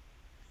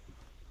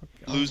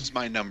 Lose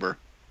my number,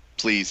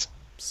 please.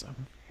 So.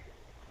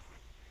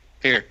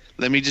 Here,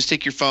 let me just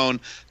take your phone.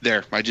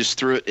 There, I just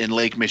threw it in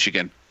Lake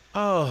Michigan.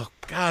 Oh,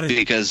 God.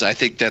 Because I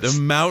think that's...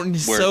 The mountain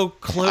is so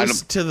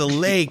close to the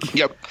lake.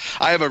 Yep.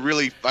 I have a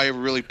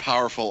really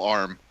powerful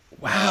arm.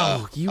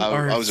 Wow,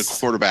 I was a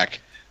quarterback.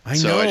 I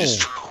know.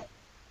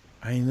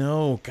 I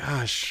know.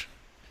 Gosh.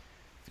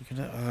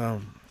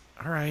 All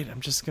right. I'm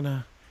just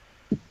gonna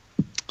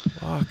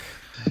walk.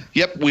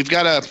 Yep, we've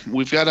got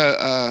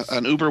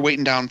an Uber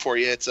waiting down for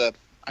you.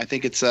 I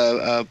think it's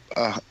a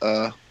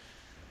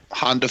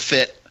Honda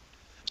Fit.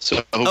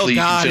 So hopefully you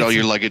can fit all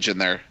your luggage in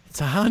there.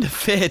 It's a Honda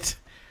Fit.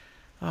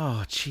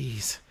 Oh,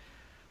 jeez.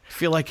 I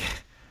feel like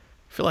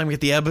I'm at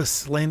the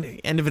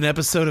end of an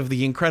episode of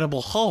The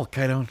Incredible Hulk.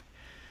 Can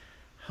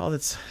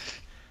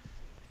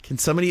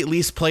somebody at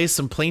least play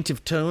some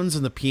plaintive tones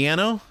on the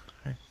piano?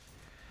 I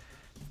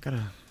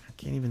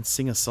can't even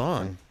sing a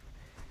song.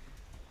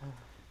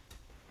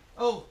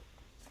 Oh,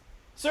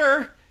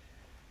 sir,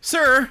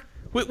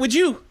 would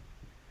you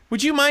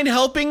mind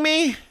helping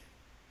me?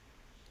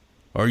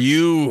 Are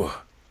you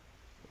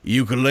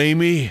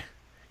Ukulele?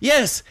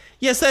 Yes,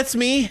 that's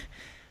me.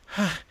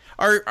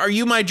 Are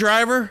you my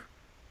driver?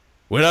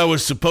 Well, I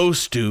was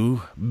supposed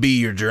to be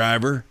your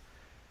driver,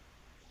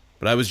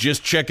 but I was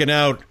just checking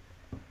out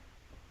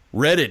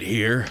Reddit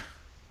here.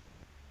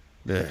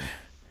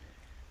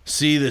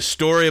 See the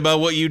story about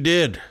what you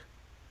did.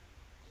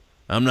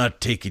 I'm not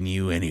taking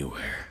you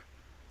anywhere.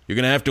 You're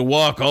going to have to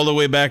walk all the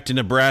way back to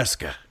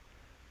Nebraska.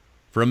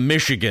 From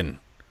Michigan.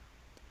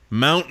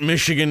 Mount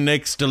Michigan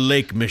next to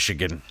Lake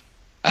Michigan.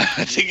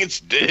 I think it's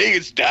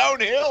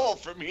downhill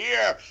from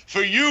here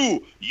for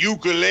you,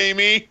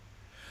 Ukulele.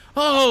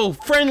 Oh,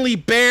 friendly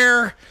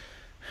bear.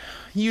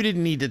 You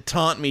didn't need to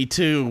taunt me,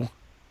 too.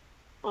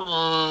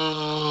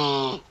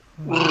 Well,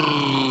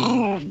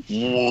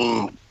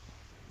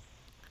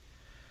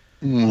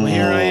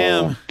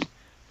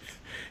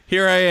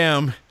 here I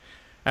am.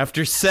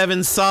 After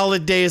 7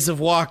 solid days of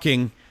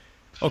walking.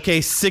 Okay,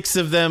 6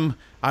 of them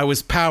I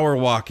was power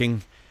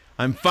walking.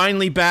 I'm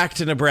finally back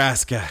to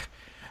Nebraska.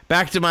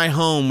 Back to my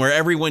home where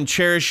everyone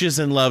cherishes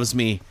and loves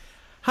me.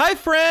 Hi,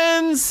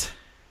 friends!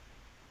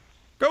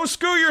 Go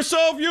screw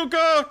yourself,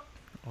 Yuka!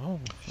 Oh,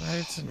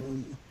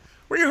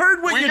 we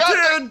heard what you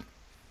did!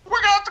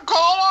 We got the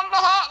call on the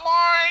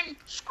hotline!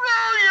 Screw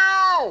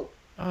you!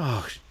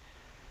 Oh,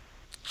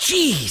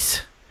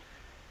 jeez.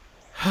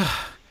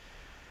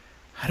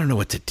 I don't know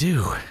what to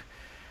do. I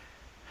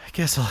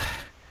guess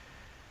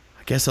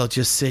I'll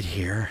just sit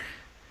here.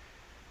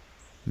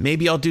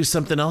 Maybe I'll do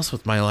something else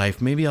with my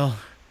life. Maybe I'll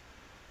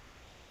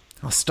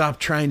stop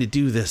trying to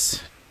do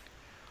this.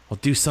 I'll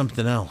do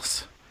something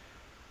else.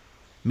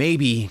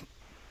 Maybe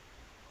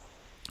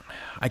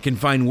I can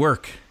find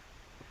work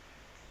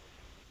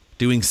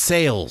doing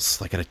sales,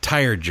 like at a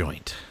tire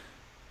joint.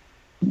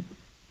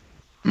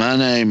 My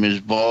name is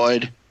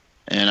Boyd,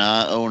 and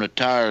I own a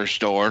tire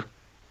store.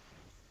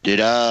 Did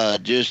I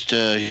just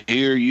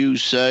hear you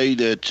say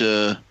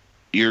that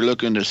you're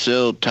looking to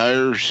sell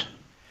tires?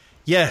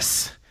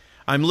 Yes,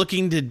 I'm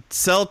looking to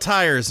sell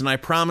tires, and I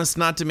promise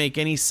not to make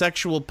any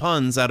sexual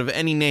puns out of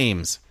any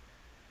names.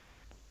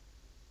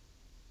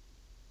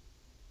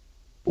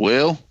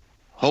 Well,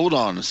 hold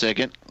on a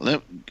second.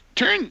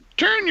 Turn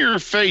your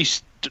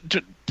face.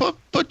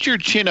 Put your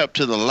chin up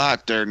to the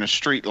light there in the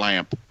street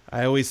lamp.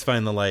 I always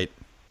find the light.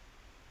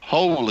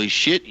 Holy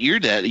shit! You're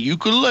that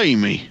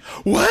ukulele.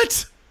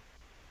 What?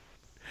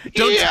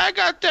 I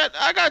got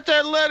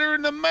that letter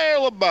in the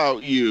mail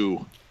about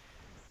you.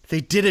 They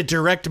did a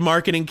direct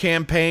marketing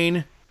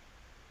campaign.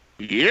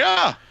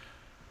 Yeah.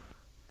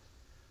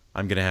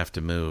 I'm going to have to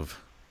move.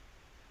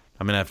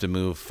 I'm going to have to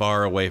move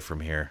far away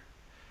from here.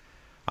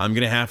 I'm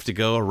going to have to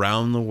go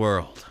around the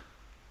world.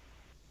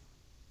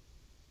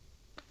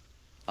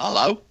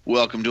 Hello.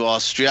 Welcome to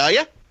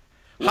Australia.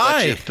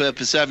 Hi. What's the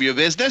purpose of your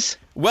business?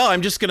 Well,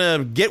 I'm just going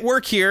to get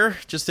work here.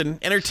 Just an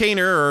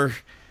entertainer or...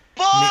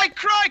 Boy,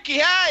 crikey,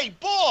 hey,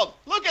 Bob,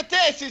 look at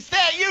this. It's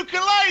that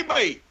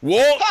ukulele.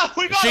 What? Oh,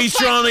 we got She's a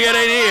trying to get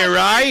in festival, here,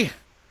 right?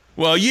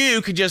 Well,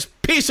 you could just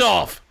piss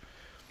off.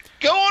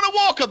 Go on a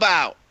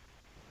walkabout.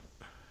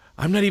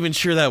 I'm not even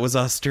sure that was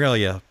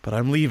Australia, but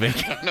I'm leaving.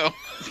 No.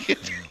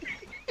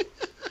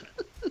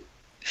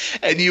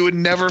 And you would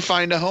never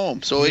find a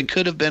home, so it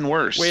could have been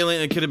worse.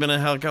 Waylon, it could have been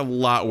a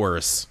lot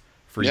worse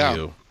for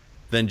you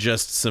than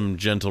just some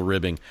gentle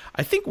ribbing.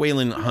 I think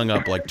Waylon hung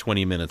up like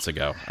 20 minutes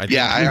ago. I think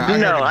I No,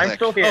 heard I'm click.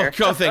 still here.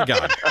 Oh, thank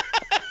God.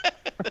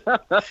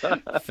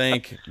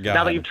 Thank God.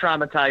 Now that you've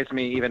traumatized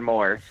me even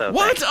more. So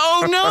What? thanks.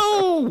 Oh,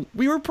 no.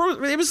 We were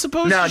it was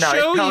supposed No, to no,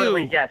 show it's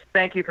totally, you. yes.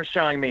 Thank you for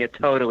showing me. It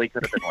totally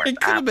could have been worse. It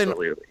could have been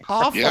Absolutely.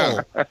 awful.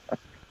 Yeah.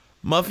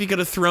 Muffy could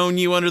have thrown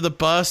you under the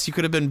bus. You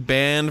could have been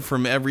banned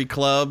from every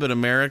club in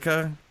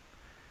America.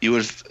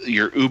 Your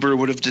Uber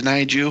would have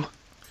denied you.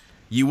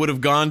 You would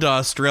have gone to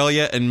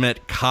Australia and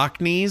met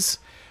Cockneys,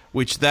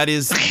 which that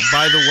is,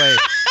 by the way,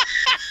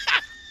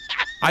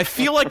 I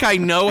feel like I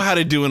know how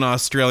to do an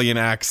Australian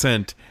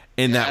accent,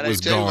 and that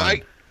was gone.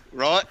 Mate.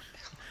 Right.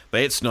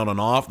 That's not an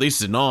off.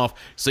 This is an off.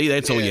 See,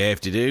 that's all you have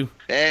to do.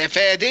 Fair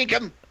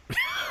dinkum.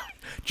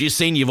 Just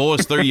send your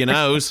voice through your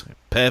nose.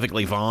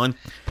 Perfectly fine.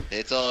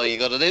 That's all you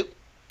got to do.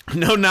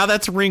 No, now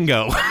that's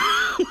Ringo.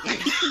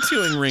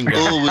 Doing Ringo.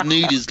 All we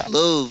need is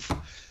love.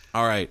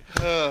 All right.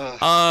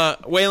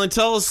 Waylon,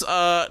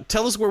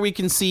 tell us where we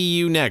can see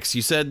you next.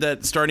 You said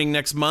that starting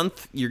next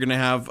month, you're going to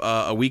have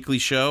a weekly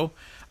show.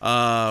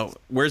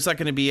 Where's that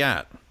going to be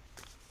at?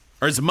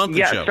 Or is it a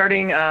monthly show? Yeah,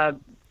 starting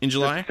In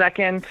July?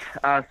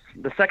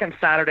 the second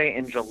Saturday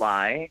in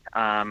July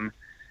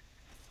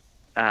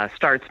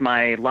starts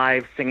my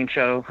live singing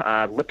show,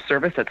 Lip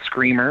Service at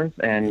Screamers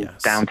in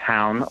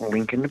downtown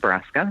Lincoln,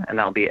 Nebraska, and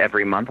that'll be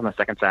every month on the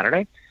second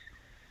Saturday.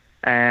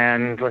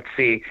 And let's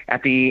see,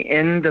 at the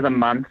end of the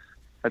month,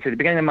 the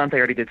beginning of the month I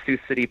already did Sioux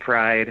City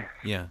Pride,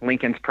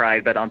 Lincoln's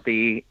Pride, but on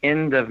the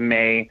end of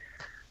May,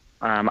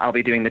 I'll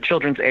be doing the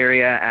children's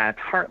area at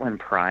Heartland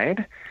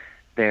Pride.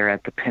 There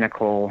at the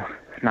Pinnacle,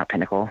 not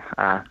Pinnacle,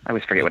 I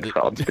always forget what it's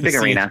called, the big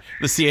arena.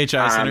 The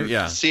CHI Center,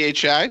 yeah.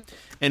 CHI?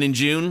 And in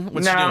June,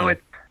 what's you doing?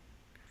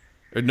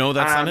 No,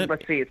 that's not it?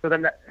 Let's see. So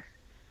then the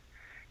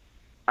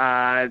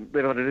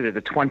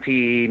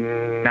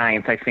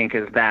 29th, I think,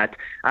 is that.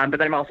 But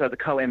then I'm also the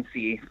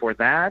co-MC for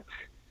that.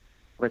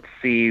 Let's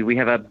see. We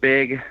have a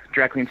big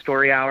Drag Queen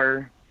Story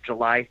Hour,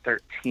 July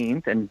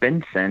 13th in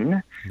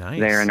Benson,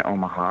 there in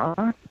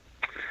Omaha.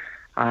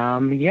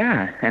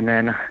 And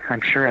then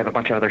I'm sure I have a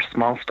bunch of other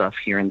small stuff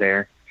here and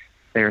there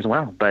as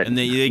well. But and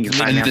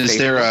is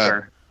there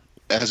a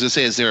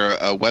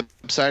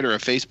website or a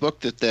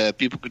Facebook that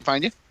people could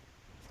find you?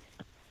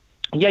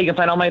 Yeah, you can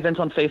find all my events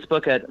on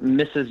Facebook at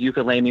Mrs.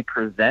 Ukulele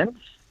Presents,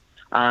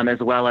 as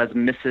well as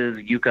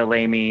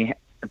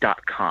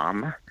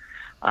mrsukulele.com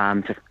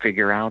to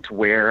figure out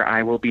where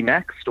I will be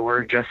next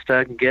or just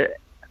get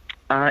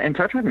in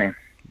touch with me.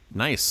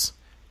 Nice.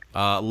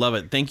 Love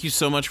it. Thank you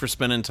so much for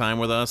spending time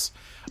with us.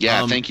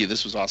 Yeah, thank you.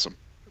 This was awesome.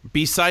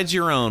 Besides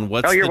your own,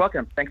 you're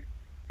welcome. Thanks.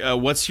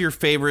 What's your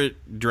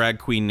favorite drag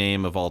queen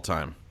name of all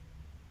time?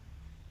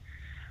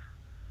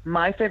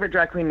 My favorite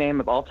drag queen name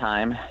of all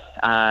time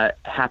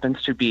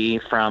happens to be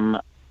from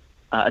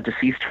a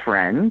deceased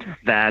friend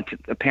that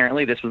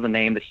apparently this was the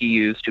name that he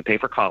used to pay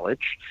for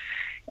college.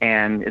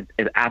 And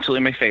it's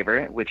absolutely my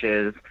favorite, which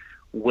is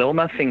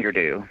Wilma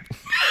Fingerdew.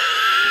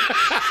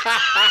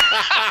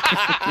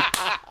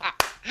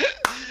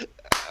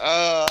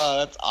 Oh,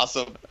 that's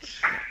awesome.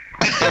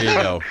 There you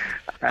go.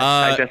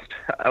 I just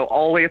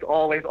always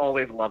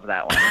love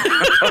that one.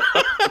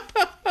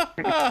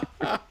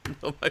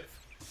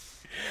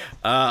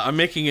 I'm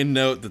making a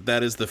note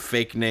that is the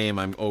fake name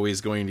I'm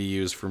always going to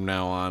use from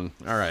now on.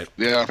 All right.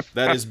 Yeah.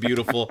 That is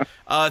beautiful.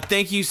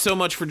 Thank you so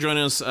much for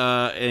joining us,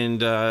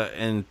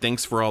 and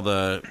thanks for all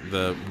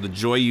the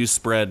joy you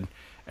spread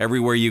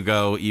everywhere you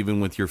go, even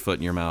with your foot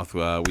in your mouth.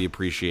 We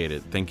appreciate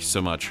it. Thank you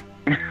so much.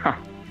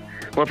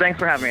 Well, thanks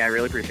for having me. I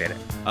really appreciate it.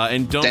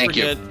 And don't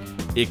forget,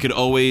 it could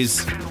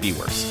always be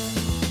worse.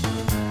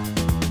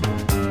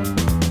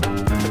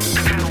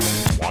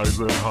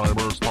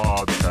 Weisenheimer's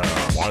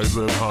Podcast.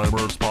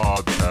 Weisenheimer's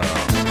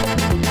Podcast.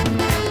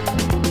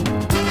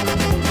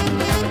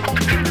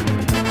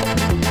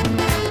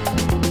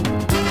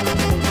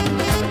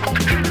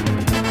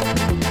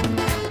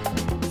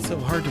 It's so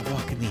hard to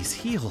walk in these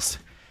heels.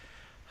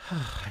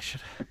 I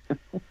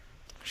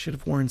should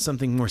have worn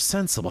something more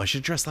sensible. I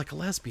should dress like a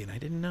lesbian. I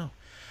didn't know.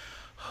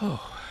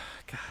 Oh,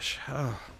 gosh. Oh.